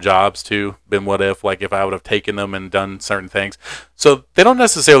been some jobs too. Been what if, like if I would have taken them and done certain things. So they don't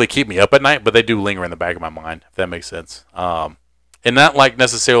necessarily keep me up at night, but they do linger in the back of my mind, if that makes sense. And not like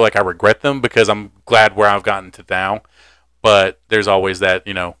necessarily like I regret them because I'm glad where I've gotten to now. But there's always that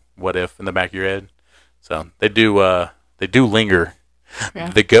what if in the back of your head. So they do linger.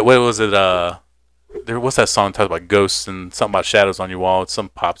 Yeah. What was it? What's that song talks about ghosts and something about shadows on your wall? It's some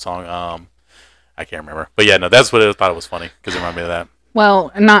pop song. I can't remember. But yeah, no, that's what I thought it was funny because it reminded me of that.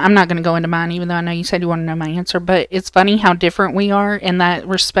 Well, I'm not going to go into mine, even though I know you said you want to know my answer. But it's funny how different we are in that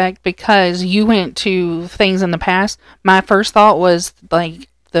respect because you went to things in the past. My first thought was like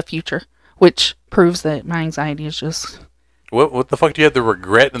the future, which proves that my anxiety is just. What the fuck do you have to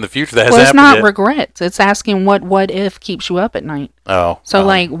regret in the future that hasn't Well, it's happened not yet? regrets. It's asking what if keeps you up at night. Oh. So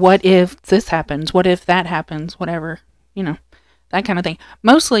like, what if this happens? What if that happens? Whatever, that kind of thing.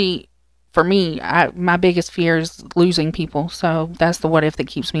 Mostly. For me, my biggest fear is losing people. So that's the what if that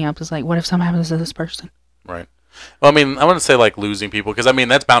keeps me up. Is like, what if something happens to this person? Right. Well, I mean, I wouldn't say like losing people because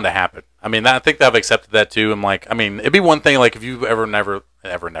that's bound to happen. I think that I've accepted that too. I'm like, it'd be one thing like if you never,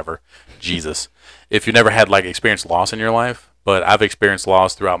 Jesus, if you never had like experienced loss in your life. But I've experienced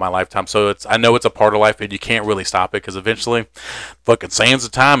loss throughout my lifetime, so I know it's a part of life, and you can't really stop it because eventually, fucking sands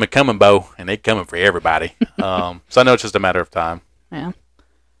of time are coming, Bo, and they coming for everybody. So I know it's just a matter of time. Yeah.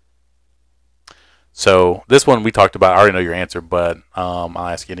 So this one we talked about. I already know your answer, but I'll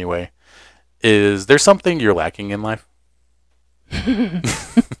ask you anyway. Is there something you're lacking in life?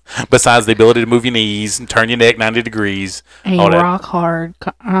 Besides the ability to move your knees and turn your neck 90 degrees. A rock hard.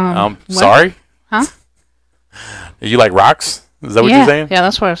 Sorry? Huh? You like rocks? Is that what Yeah. you're saying? Yeah,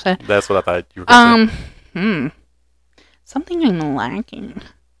 that's what I said. That's what I thought you were going to say. Something I'm lacking.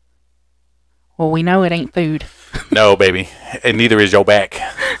 Well, we know it ain't food. No, baby. And neither is your back.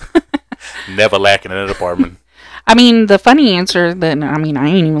 Never lacking in an apartment. I mean, the funny answer that, I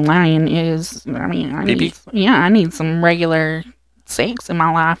ain't even lying is, I need some regular sex in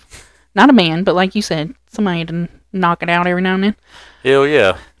my life. Not a man, but like you said, somebody to knock it out every now and then. Hell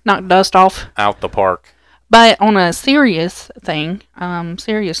yeah. Knock dust off. Out the park. But on a serious thing,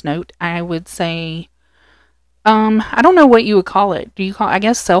 serious note, I would say, I don't know what you would call it. Do you call, I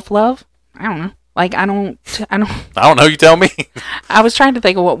guess, self-love? I don't know. Like, I don't know. You tell me. I was trying to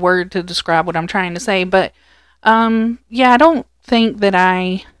think of what word to describe what I'm trying to say, but, yeah, I don't think that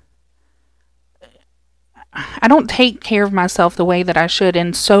I don't take care of myself the way that I should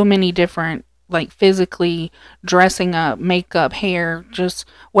in so many different, like, physically dressing up, makeup, hair, just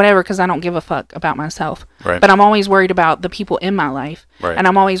whatever, because I don't give a fuck about myself. Right. But I'm always worried about the people in my life. Right. And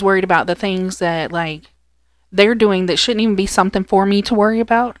I'm always worried about the things that, like, they're doing that shouldn't even be something for me to worry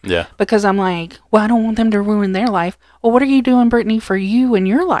about. Yeah. Because I'm like, well, I don't want them to ruin their life. Well, what are you doing, Brittany, for you and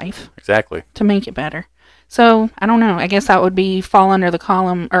your life? Exactly. To make it better. So, I don't know. I guess that would fall under the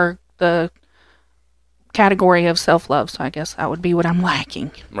column or the category of self-love. So I guess that would be what I'm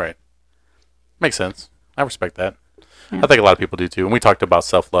lacking. Right. Makes sense. I respect that. Yeah. I think a lot of people do too. And we talked about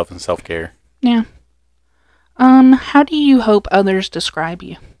self-love and self-care. Yeah. How do you hope others describe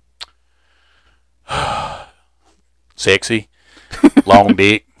you? Sexy, long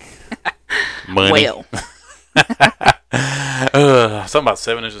dick, money. Well. Something about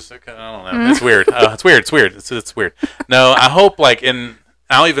 7 inches. I don't know. It's weird. It's weird. It's weird. No, I hope and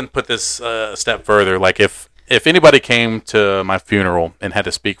I'll even put this a step further. Like if anybody came to my funeral and had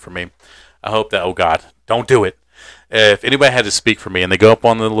to speak for me, I hope that, oh God, don't do it. If anybody had to speak for me and they go up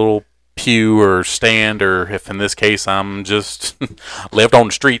on the little pew or stand, or if in this case I'm just left on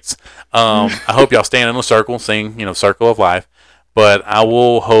the streets, I hope y'all stand in a circle, sing, Circle of Life. But I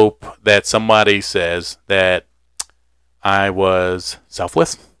will hope that somebody says that I was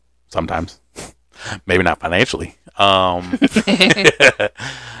selfless sometimes, maybe not financially. I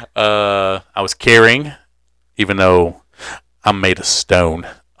was caring, even though I'm made of stone.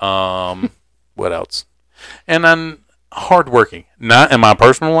 What else? And I'm hardworking. Not in my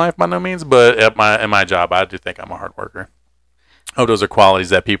personal life by no means, but in my job, I do think I'm a hard worker. Oh, those are qualities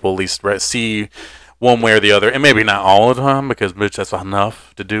that people at least see one way or the other, and maybe not all the time, because bitch, that's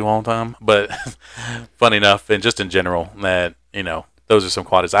enough to do all the time. But funny enough, and just in general, that those are some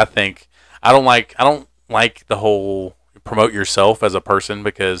qualities I think I don't like the whole promote yourself as a person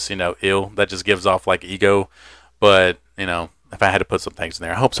because that just gives off like ego. But if I had to put some things in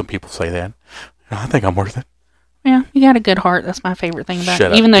there, I hope some people say that. I think I'm worth it. Yeah, you got a good heart. That's my favorite thing about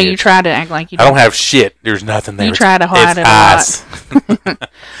Shut it. Even up, though you bitch. try to act like you I don't have shit. There's nothing there. You try to hide it a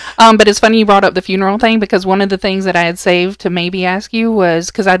lot. But it's funny you brought up the funeral thing because one of the things that I had saved to maybe ask you was,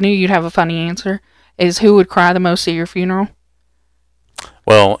 because I knew you'd have a funny answer, is who would cry the most at your funeral?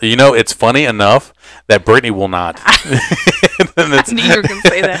 Well, it's funny enough that Brittany will not. I knew you were going to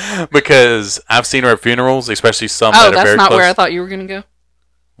say that. Because I've seen her at funerals, especially some Oh, that are that's very not close. where I thought you were going to go.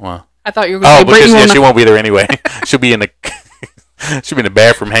 Well, I thought you were going to say because Brittany she won't be there anyway. She'll be in the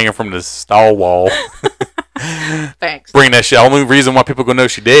bathroom hanging from the stall wall. Thanks. Bring that shit. The only reason why people gonna know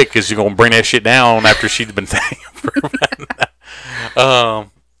she did because you're gonna bring that shit down after she's been hanging for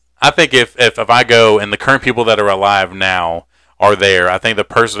I think if I go and the current people that are alive now are there, I think the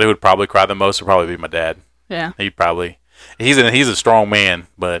person who would probably cry the most would probably be my dad. Yeah. He's a strong man,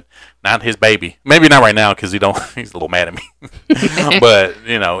 but not his baby. Maybe not right now because he's a little mad at me. But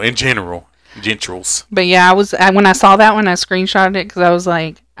in general, gentrals. But yeah, when I saw that one, I screenshotted it because I was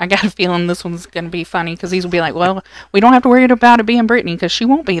like, I got a feeling this one's going to be funny because these will be like, well, we don't have to worry about it being Brittany because she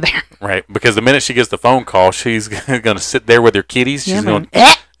won't be there. Right, because the minute she gets the phone call, she's going to sit there with her kitties. She's going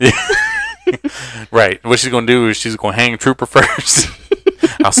right. What she's going to do is she's going to hang Trooper first.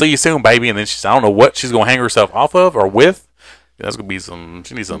 I'll see you soon, baby. And then I don't know what she's going to hang herself off of or with. That's going to be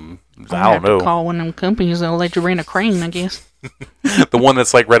she needs some, I don't know. Call one of them companies that'll let you rent a crane, I guess. The one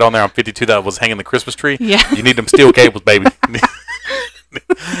that's like right on there on 52 that was hanging the Christmas tree. Yeah. You need them steel cables, baby.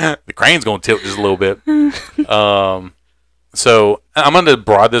 The crane's going to tilt just a little bit. So I'm going to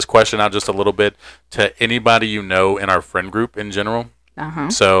broaden this question out just a little bit to anybody in our friend group in general. Uh-huh.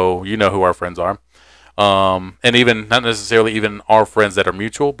 So you know who our friends are. And even not necessarily even our friends that are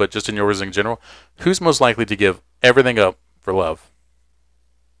mutual, but just in yours in general. Who's most likely to give everything up for love?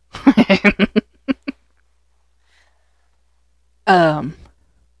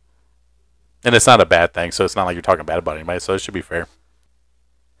 And it's not a bad thing, so it's not like you're talking bad about anybody, so it should be fair.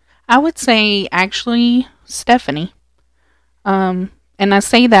 I would say actually Stephanie. And I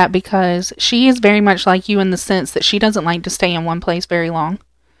say that because she is very much like you in the sense that she doesn't like to stay in one place very long.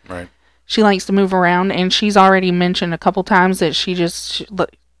 Right. She likes to move around, and she's already mentioned a couple times that she's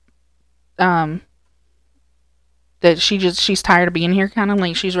tired of being here, kind of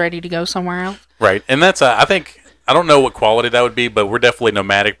like she's ready to go somewhere else. Right. And that's I think I don't know what quality that would be, but we're definitely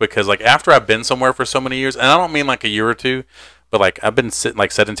nomadic because like after I've been somewhere for so many years, and I don't mean like a year or two, but like I've been sitting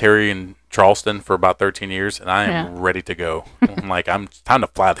like sedentary in Charleston for about 13 years, and I am ready to go. I'm time to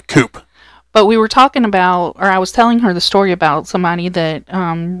fly the coop. But we were talking about, or I was telling her the story about somebody that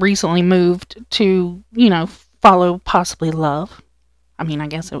recently moved to, follow possibly love. I mean, I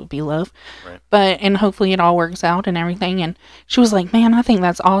guess it would be love. Right. And hopefully it all works out and everything. And she was like, man, I think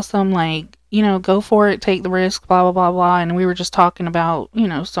that's awesome. Like, go for it, take the risk, blah, blah, blah, blah. And we were just talking about,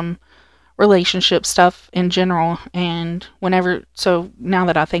 some relationship stuff in general. And so now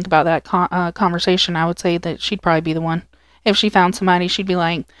that I think about that conversation, I would say that she'd probably be the one. If she found somebody, she'd be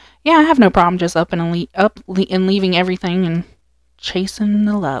like, yeah, I have no problem just up and leaving everything and chasing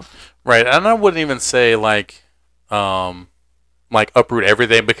the love. Right. And I wouldn't even say like uproot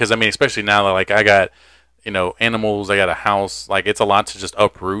everything because I mean, especially now that like I got, animals, I got a house, like it's a lot to just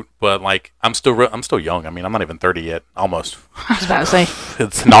uproot, but like I'm still young. I mean, I'm not even 30 yet, almost. I was about to say.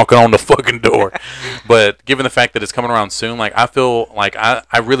 It's knocking on the fucking door. But given the fact that it's coming around soon, like I feel like I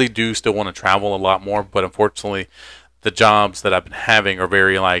really do still want to travel a lot more, but unfortunately the jobs that I've been having are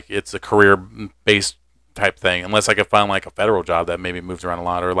very like it's a career-based type thing. Unless I could find like a federal job that maybe moves around a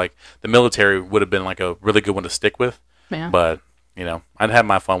lot, or like the military would have been like a really good one to stick with. Yeah. But I'd have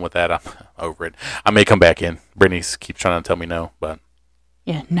my fun with that. I'm over it. I may come back in. Brittany keeps trying to tell me no, but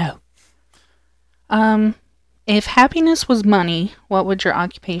yeah, no. If happiness was money, what would your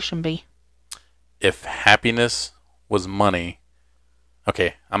occupation be? If happiness was money.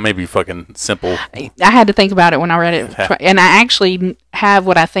 Okay, I may be fucking simple. I had to think about it when I read it, and I actually have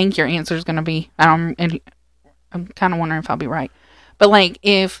what I think your answer is going to be. And I'm kind of wondering if I'll be right. But like,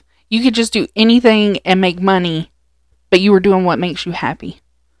 if you could just do anything and make money, but you were doing what makes you happy,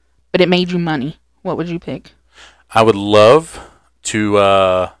 but it made you money, what would you pick? I would love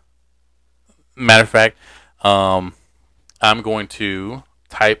to. Matter of fact, I'm going to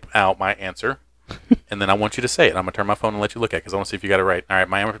type out my answer. And then I want you to say it. I'm going to turn my phone and let you look at it because I want to see if you got it right. All right,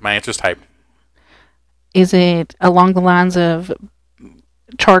 my answer's typed. Is it along the lines of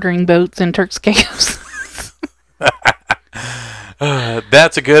chartering boats in Turks and Caicos?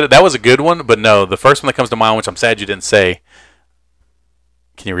 That was a good one, but no, the first one that comes to mind, which I'm sad you didn't say.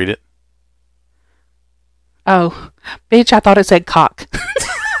 Can you read it? Oh, bitch, I thought it said cock.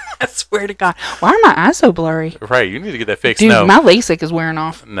 I swear to God. Why are my eyes so blurry? Right, you need to get that fixed. Dude, No, my LASIK is wearing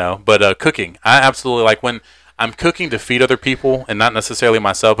off. no, but cooking, I absolutely like when I'm cooking to feed other people and not necessarily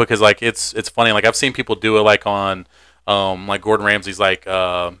myself because like it's funny. Like I've seen people do it like on like Gordon Ramsay's like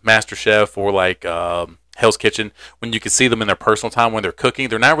Master Chef or like Hell's Kitchen when you can see them in their personal time when they're cooking.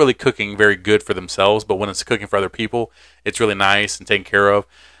 They're not really cooking very good for themselves, but when it's cooking for other people, it's really nice and taken care of.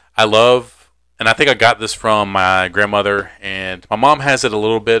 I love, and I think I got this from my grandmother, and my mom has it a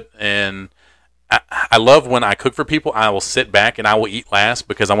little bit, and I love when I cook for people. I will sit back and I will eat last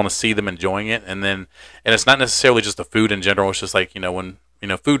because I want to see them enjoying it. And it's not necessarily just the food in general. It's just like when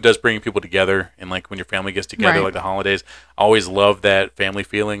food does bring people together, and like when your family gets together, Right. like the holidays. I always love that family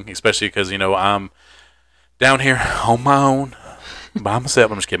feeling, especially because I'm down here on my own by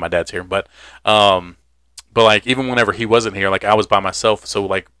myself. I'm just kidding. My dad's here, but like even whenever he wasn't here, like I was by myself. So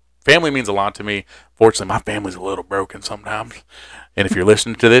like family means a lot to me. Fortunately, my family's a little broken sometimes. And if you're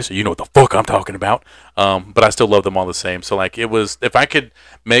listening to this, you know what the fuck I'm talking about. But I still love them all the same. So like it was, if I could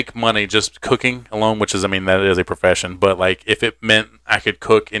make money just cooking alone, which is, I mean, that is a profession. But like if it meant I could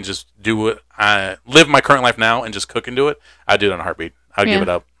cook and just do it, I live my current life now and just cook and do it, I'd do it in a heartbeat. I'd give it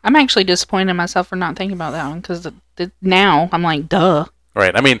up. I'm actually disappointed in myself for not thinking about that one because now I'm like, duh.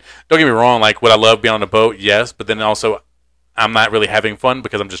 Right. I mean, don't get me wrong. Like, would I love being on a boat? Yes. But then also, I'm not really having fun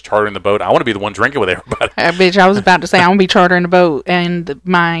because I'm just chartering the boat. I want to be the one drinking with everybody. Bitch, I was about to say I'm going to be chartering a boat and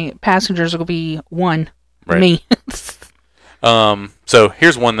my passengers will be one. Right. Me. So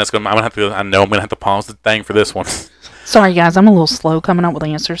here's one that's going to, I know I'm going to have to pause the thing for this one. Sorry, guys. I'm a little slow coming up with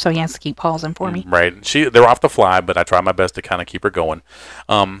answers, so he has to keep pausing for me. Right. They're off the fly, but I try my best to kind of keep her going.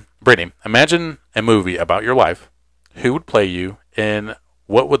 Brittany, imagine a movie about your life. Who would play you and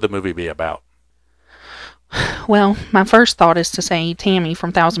what would the movie be about? Well, my first thought is to say Tammy from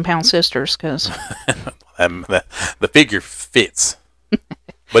 1,000 Pound Sisters, because The figure fits.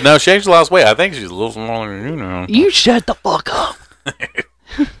 But no, she actually lost weight. I think she's a little smaller than you know. you shut the fuck up.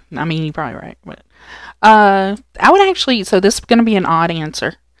 I mean, you're probably right. But I would actually, so this is going to be an odd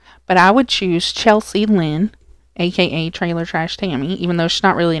answer, but I would choose Chelsea Lynn, a.k.a. Trailer Trash Tammy, even though she's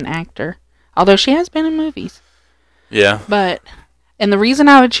not really an actor, although she has been in movies. Yeah. And the reason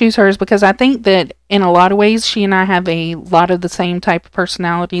I would choose her is because I think that in a lot of ways, she and I have a lot of the same type of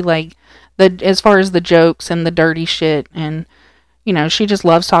personality, like as far as the jokes and the dirty shit. And, she just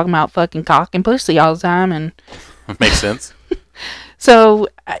loves talking about fucking cock and pussy all the time. And Makes sense. so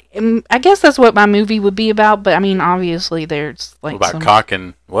I guess that's what my movie would be about. But I mean, obviously there's like What about cock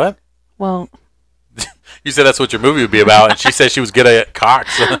and what? Well, You said that's what your movie would be about, and she said she was good at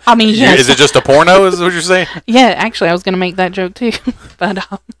cocks. I mean, yes. Is it just a porno? Is what you're saying? Yeah, actually, I was gonna make that joke too, but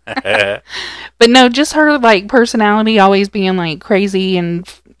no, just her like personality, always being like crazy and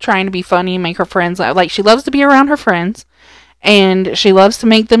trying to be funny and make her friends laugh. Like she loves to be around her friends, and she loves to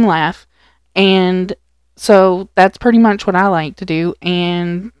make them laugh, and so that's pretty much what I like to do.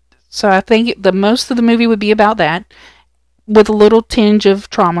 And so I think the most of the movie would be about that, with a little tinge of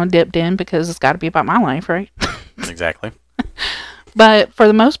trauma dipped in because it's got to be about my life, right? Exactly. But for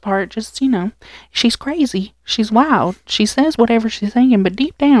the most part, just, she's crazy. She's wild. She says whatever she's thinking, but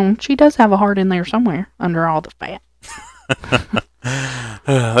deep down, she does have a heart in there somewhere under all the fat.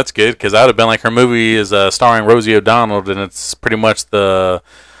 That's good, because I would have been like, her movie is starring Rosie O'Donnell, and it's pretty much the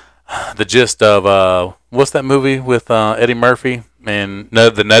gist of, what's that movie with Eddie Murphy and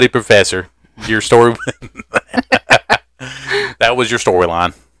The Nutty Professor? Your story. That was your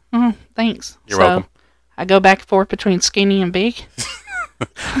storyline. Oh, thanks. You're welcome. I go back and forth between skinny and big.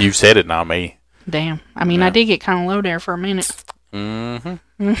 You said it, not me. Damn. I mean, Yeah. I did get kind of low there for a minute.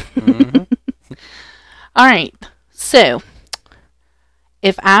 Mm-hmm. All right. So,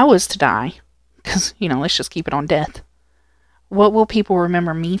 if I was to die, because, let's just keep it on death, what will people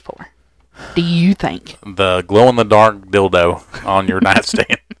remember me for? Do you think? The glow-in-the-dark dildo on your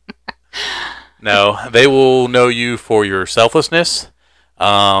nightstand. No, they will know you for your selflessness.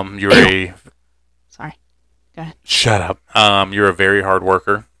 You're a... Sorry. Go ahead. Shut up. You're a very hard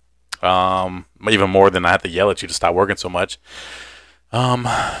worker. Even more than I have to yell at you to stop working so much.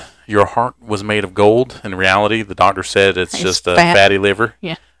 Your heart was made of gold. In reality, the doctor said it's just a fatty liver.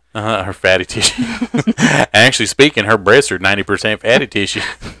 Yeah. Her fatty tissue. Actually speaking, her breasts are 90% fatty tissue.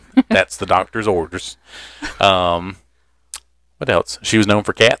 That's the doctor's orders. What else? She was known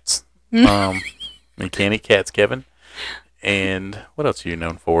for cats. You can't eat cats, Kevin. And what else are you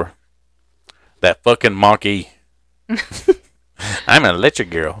known for? That fucking monkey. I'm an electric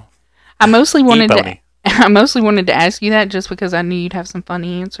girl. I mostly wanted E-pony. to. I mostly wanted to ask you that just because I knew you'd have some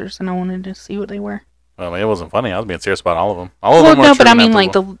funny answers, and I wanted to see what they were. Well, I mean, it wasn't funny. I was being serious about all of them. All of Well, them were no, true but I and mean, like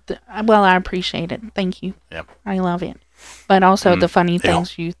applicable. well, I appreciate it. Thank you. Yeah. I love it. But also the funny Ew.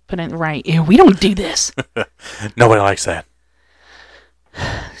 things you put in. Right. Ew, we don't do this. Nobody likes that.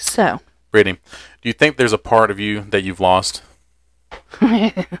 So. Brittany, do you think there's a part of you that you've lost?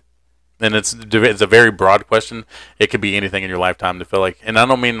 And it's a very broad question. It could be anything in your lifetime to feel like, and I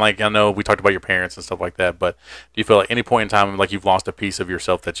don't mean like, I know we talked about your parents and stuff like that, but do you feel like any point in time like you've lost a piece of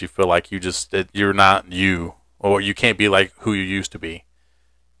yourself that you feel like you're not you, or you can't be like who you used to be,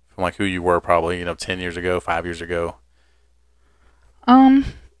 from like who you were probably 10 years ago, 5 years ago? I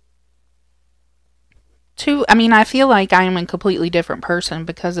mean, I feel like I am a completely different person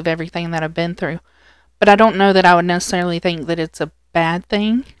because of everything that I've been through, but I don't know that I would necessarily think that it's a bad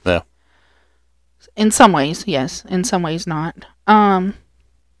thing. Yeah. In some ways, yes. In some ways, not. But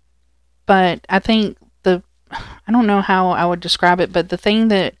I think I don't know how I would describe it, but the thing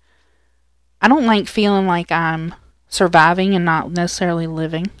that I don't like feeling like I'm surviving and not necessarily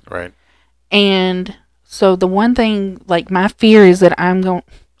living. Right. And so the one thing, like my fear is that I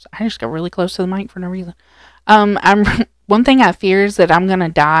just got really close to the mic for no reason. One thing I fear is that I'm going to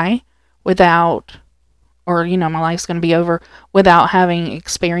die without, or, my life's going to be over without having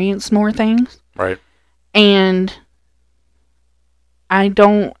experienced more things. Right. And I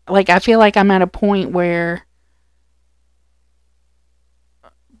feel like I'm at a point where,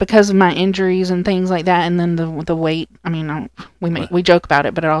 because of my injuries and things like that, and then the weight, I mean, we joke about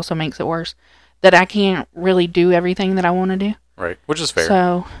it, but it also makes it worse, that I can't really do everything that I want to do. Right, which is fair.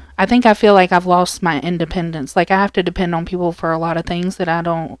 So I feel like I've lost my independence. Like, I have to depend on people for a lot of things that I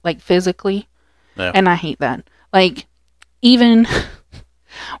don't, like, physically. Yeah. And I hate that. Like, even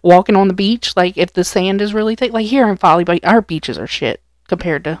walking on the beach, like, if the sand is really thick, like here in Folly, but our beaches are shit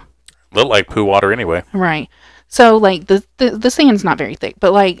compared to... Look like poo water anyway. Right. So, like, the sand's not very thick,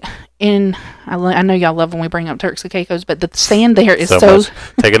 but, like, I know y'all love when we bring up Turks and Caicos, but the sand there is so much.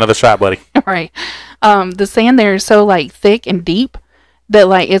 Take another shot, buddy. Right. The sand there is so, like, thick and deep that,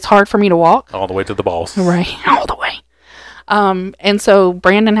 like, it's hard for me to walk. All the way to the balls. Right. All the way. And so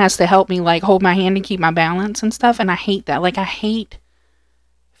Brandon has to help me, like, hold my hand and keep my balance and stuff, and I hate that. Like, I hate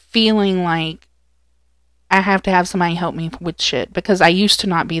feeling like I have to have somebody help me with shit, because I used to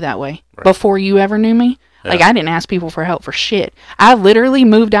not be that way. Right. Before you ever knew me. Yeah. Like, I didn't ask people for help for shit. I literally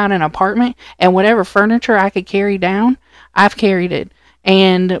moved out an apartment, and whatever furniture I could carry down, I've carried it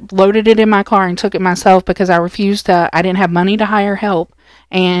and loaded it in my car and took it myself, because I didn't have money to hire help,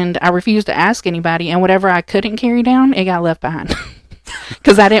 and I refused to ask anybody, and whatever I couldn't carry down, it got left behind.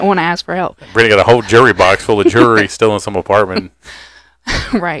 Because I didn't want to ask for help. Brittany got a whole jewelry box full of jewelry still in some apartment.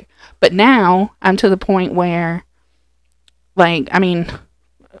 Right. But now I'm to the point where, like, I mean,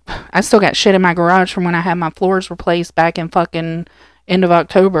 I still got shit in my garage from when I had my floors replaced back in fucking end of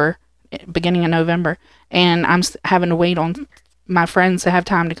October, beginning of November. And I'm having to wait on my friends to have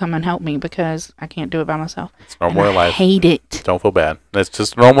time to come and help me because I can't do it by myself. It's normal in life. I hate it. Don't feel bad. That's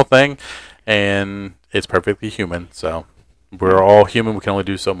just a normal thing, and it's perfectly human. So we're all human. We can only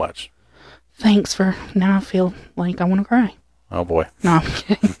do so much. Thanks for... Now I feel like I want to cry. Oh, boy. No, I'm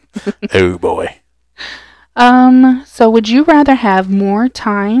kidding. Oh, boy. So would you rather have more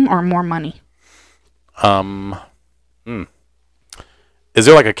time or more money? Is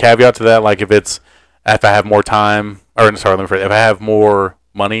there like a caveat to that? Like if I have more time, or sorry, let me phrase, if I have more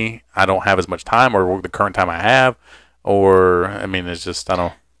money, I don't have as much time, or the current time I have, or, I mean, it's just, I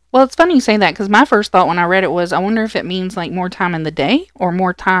don't. Well, it's funny you say that, because my first thought when I read it was, I wonder if it means like more time in the day or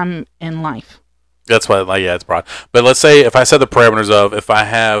more time in life. That's why, like, yeah, it's broad. But let's say if I set the parameters of, if I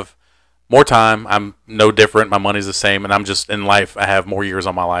have more time, I'm no different, my money's the same, and I'm just, in life, I have more years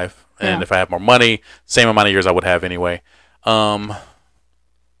on my life. And Yeah. if I have more money, same amount of years I would have anyway.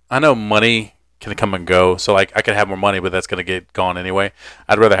 I know money can come and go, so like I could have more money, but that's going to get gone anyway.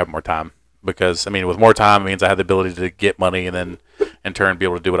 I'd rather have more time, because, I mean, with more time, it means I have the ability to get money and then, in turn, be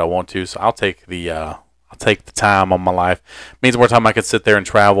able to do what I want to. So I'll take the time on my life. It means more time I could sit there and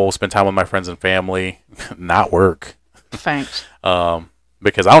travel, spend time with my friends and family, not work. Thanks.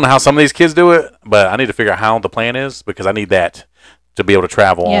 Because I don't know how some of these kids do it, but I need to figure out how the plan is, because I need that to be able to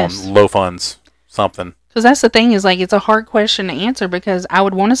travel Yes. on low funds, something. Because that's the thing, is like, it's a hard question to answer, because I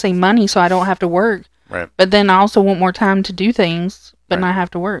would want to say money so I don't have to work. Right. But then I also want more time to do things, but Right. not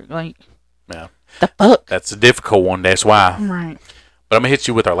have to work. Like, Yeah. the fuck? That's a difficult one. That's why. Right. But I'm going to hit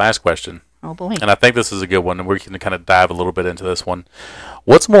you with our last question. Oh, boy. And I think this is a good one, and we can kind of dive a little bit into this one.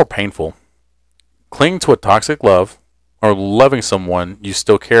 What's more painful? Clinging to a toxic love, or loving someone you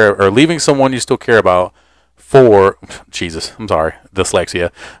still care, or leaving someone you still care about for, Jesus, I'm sorry,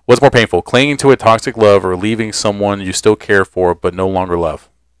 dyslexia. What's more painful? Clinging to a toxic love, or leaving someone you still care for but no longer love?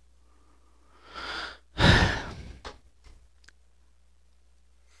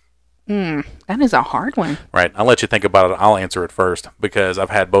 That is a hard one. Right. I'll let you think about it. I'll answer it first because I've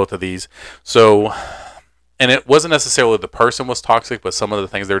had both of these. So, and it wasn't necessarily the person was toxic, but some of the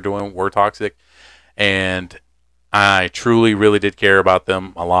things they were doing were toxic. And I truly, really did care about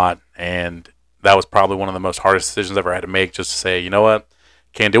them a lot. And that was probably one of the most hardest decisions I've ever had to make, just to say, you know what?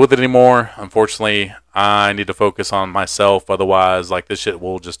 Can't deal with it anymore. Unfortunately, I need to focus on myself. Otherwise, like, this shit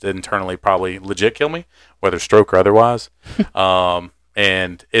will just internally probably legit kill me, whether stroke or otherwise.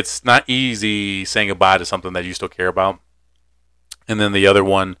 And it's not easy saying goodbye to something that you still care about. And then the other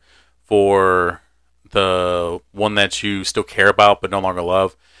one, for the one that you still care about but no longer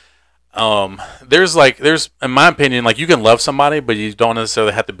love, there's in my opinion, like, you can love somebody, but you don't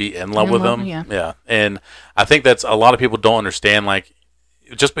necessarily have to be in love with them. Yeah. And I think that's a lot of people don't understand, like,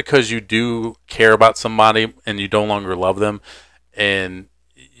 just because you do care about somebody and you no longer love them, and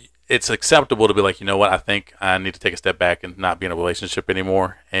it's acceptable to be like, you know what, I think I need to take a step back and not be in a relationship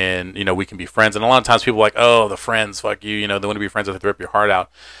anymore. And, we can be friends. And a lot of times people are like, oh, the friends, fuck you. They want to be friends with, they rip your heart out.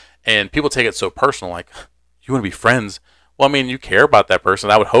 And people take it so personal, like, you want to be friends? Well, I mean, you care about that person.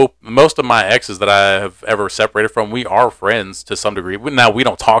 I would hope. Most of my exes that I have ever separated from, we are friends to some degree. Now, we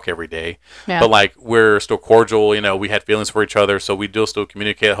don't talk every day, but, like, we're still cordial. We had feelings for each other, so we do still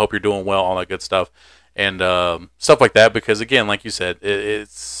communicate. I hope you're doing well, all that good stuff. And stuff like that, because, again, like you said,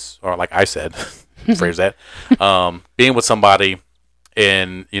 it's, or like I said, phrase that, being with somebody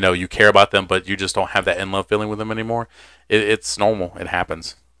and, you care about them, but you just don't have that in-love feeling with them anymore. It's normal. It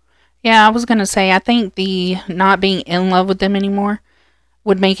happens. Yeah, I was going to say, I think the not being in love with them anymore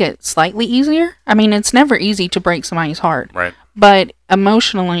would make it slightly easier. I mean, it's never easy to break somebody's heart. Right. But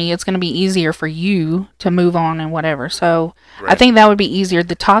emotionally, it's going to be easier for you to move on and whatever. So Right. I think that would be easier.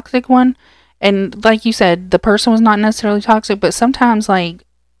 The toxic one, and like you said, the person was not necessarily toxic, but sometimes, like,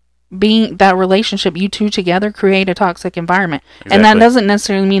 being that relationship, you two together create a toxic environment. Exactly. And that doesn't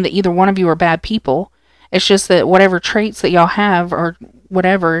necessarily mean that either one of you are bad people. It's just that whatever traits that y'all have or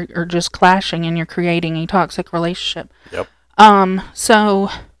whatever are just clashing, and you're creating a toxic relationship. Yep. So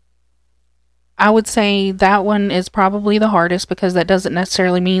I would say that one is probably the hardest, because that doesn't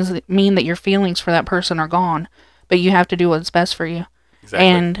necessarily mean that your feelings for that person are gone, but you have to do what's best for you. Exactly.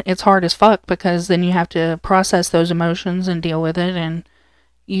 And it's hard as fuck, because then you have to process those emotions and deal with it, and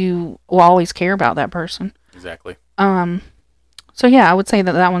you will always care about that person. Exactly. So yeah, I would say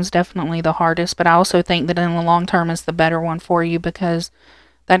that one's definitely the hardest, but I also think that in the long term it's the better one for you, because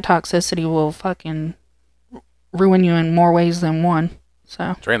that toxicity will fucking ruin you in more ways than one.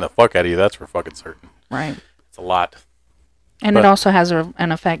 So Drain the fuck out of you, that's for fucking certain. Right. It's a lot. And it also has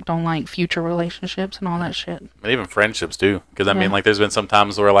an effect on, like, future relationships and all that shit. And even friendships too, because I mean, like, there's been some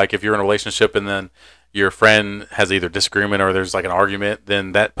times where, like, if you're in a relationship and then your friend has either disagreement or there's, like, an argument,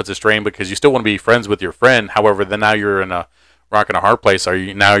 then that puts a strain, because you still want to be friends with your friend. However, then now you're in a rock and a hard place. Are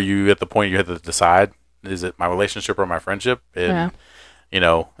you at the point you have to decide, is it my relationship or my friendship? And,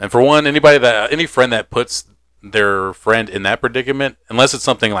 and for one, any friend that puts their friend in that predicament, unless it's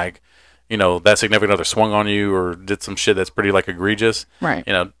something like, that significant other swung on you or did some shit that's pretty, like, egregious. Right.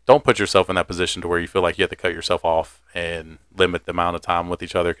 Don't put yourself in that position to where you feel like you have to cut yourself off and limit the amount of time with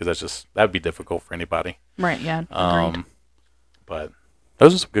each other, because that'd be difficult for anybody. Right, yeah. Agreed. But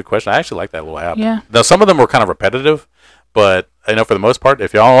those are some good questions. I actually like that little app. Yeah. Now, some of them were kind of repetitive, but I know for the most part,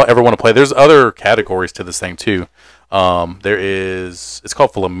 if y'all ever want to play, there's other categories to this thing too. It's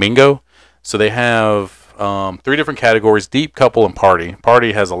called Flamingo. So they have 3 different categories: deep, couple, and party.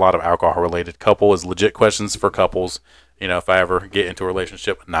 Party has a lot of alcohol related. Couple is legit questions for couples. If I ever get into a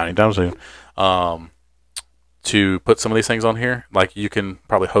relationship, not anytime soon, to put some of these things on here. Like, you can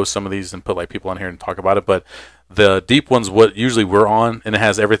probably host some of these and put, like, people on here and talk about it. But the deep one's what usually we're on, and it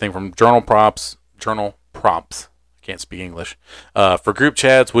has everything from journal prompts. Can't speak English. For group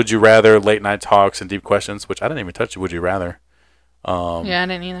chats, would you rather, late night talks, and deep questions, which I didn't even touch. Would you rather? Yeah, I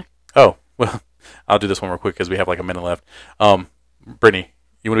didn't either. Oh, well, I'll do this one real quick because we have like a minute left. Brittany,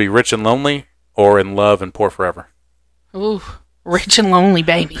 you want to be rich and lonely, or in love and poor forever? Ooh, rich and lonely,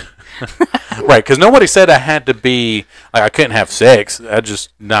 baby. Right, because nobody said I had to be, like, I couldn't have sex. I just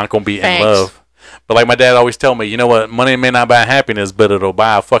not going to be in love. But like my dad always tell me, you know what, money may not buy happiness, but it'll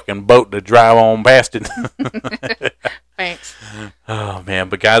buy a fucking boat to drive on past it. Thanks. Oh, man.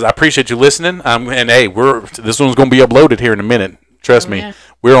 But guys, I appreciate you listening. And hey, this one's going to be uploaded here in a minute. Trust me. Yeah.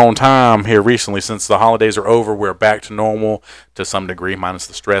 We're on time here recently. Since the holidays are over, we're back to normal to some degree, minus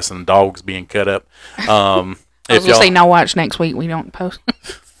the stress and the dogs being cut up. I was going to say, now watch next week. We don't post.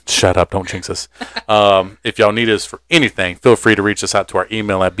 Shut up. Don't jinx us. If y'all need us for anything, feel free to reach us out to our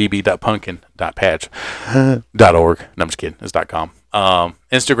email at bb.punkin.patch.org. No, I'm just kidding. It's .com.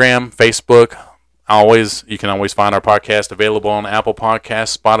 Instagram, Facebook. you can always find our podcast available on Apple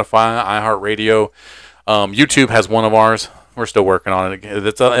Podcasts, Spotify, iHeartRadio. YouTube has one of ours. We're still working on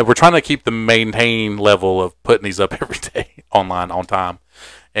it. We're trying to keep the maintain level of putting these up every day online on time.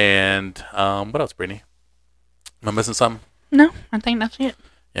 And what else, Brittany? Am I missing something? No, I think that's it.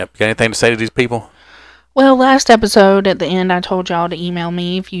 Yep. Got anything to say to these people? Well, last episode at the end, I told y'all to email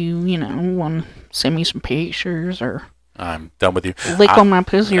me if you want to send me some pictures or I'm done with you. Lick on my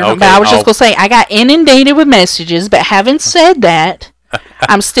pussy or okay, something. But I was just going to say, I got inundated with messages, but having said that,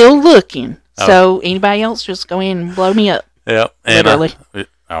 I'm still looking. So anybody else, just go in and blow me up. Yep. Literally.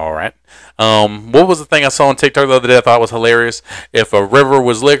 All right. What was the thing I saw on TikTok the other day I thought was hilarious? If a river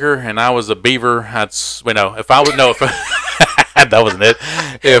was liquor and I was a beaver, that wasn't it.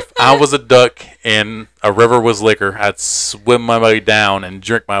 If I was a duck and a river was liquor, I'd swim my way down and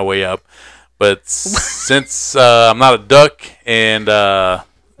drink my way up. But since I'm not a duck and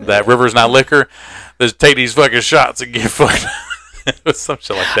that river's not liquor, let's take these fucking shots and get fucked. Some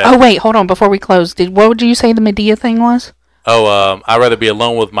shit like that. Oh, wait, hold on. Before we close, what would you say the Medea thing was? Oh, I'd rather be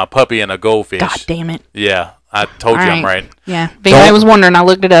alone with my puppy and a goldfish. God damn it. Yeah, I told you I'm right. Yeah, if anybody was wondering, I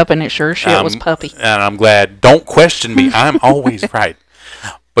looked it up and it sure shit was puppy. And I'm glad. Don't question me. I'm always right.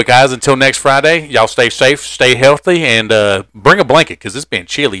 But guys, until next Friday, y'all stay safe, stay healthy, and bring a blanket because it's been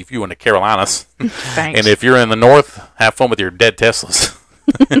chilly if you're in the Carolinas. Thanks. And if you're in the North, have fun with your dead Teslas.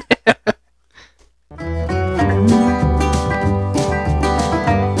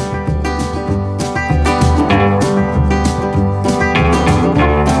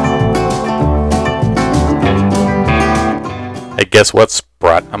 Hey, guess what,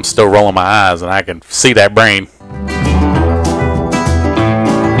 Sprite? I'm still rolling my eyes, and I can see that brain.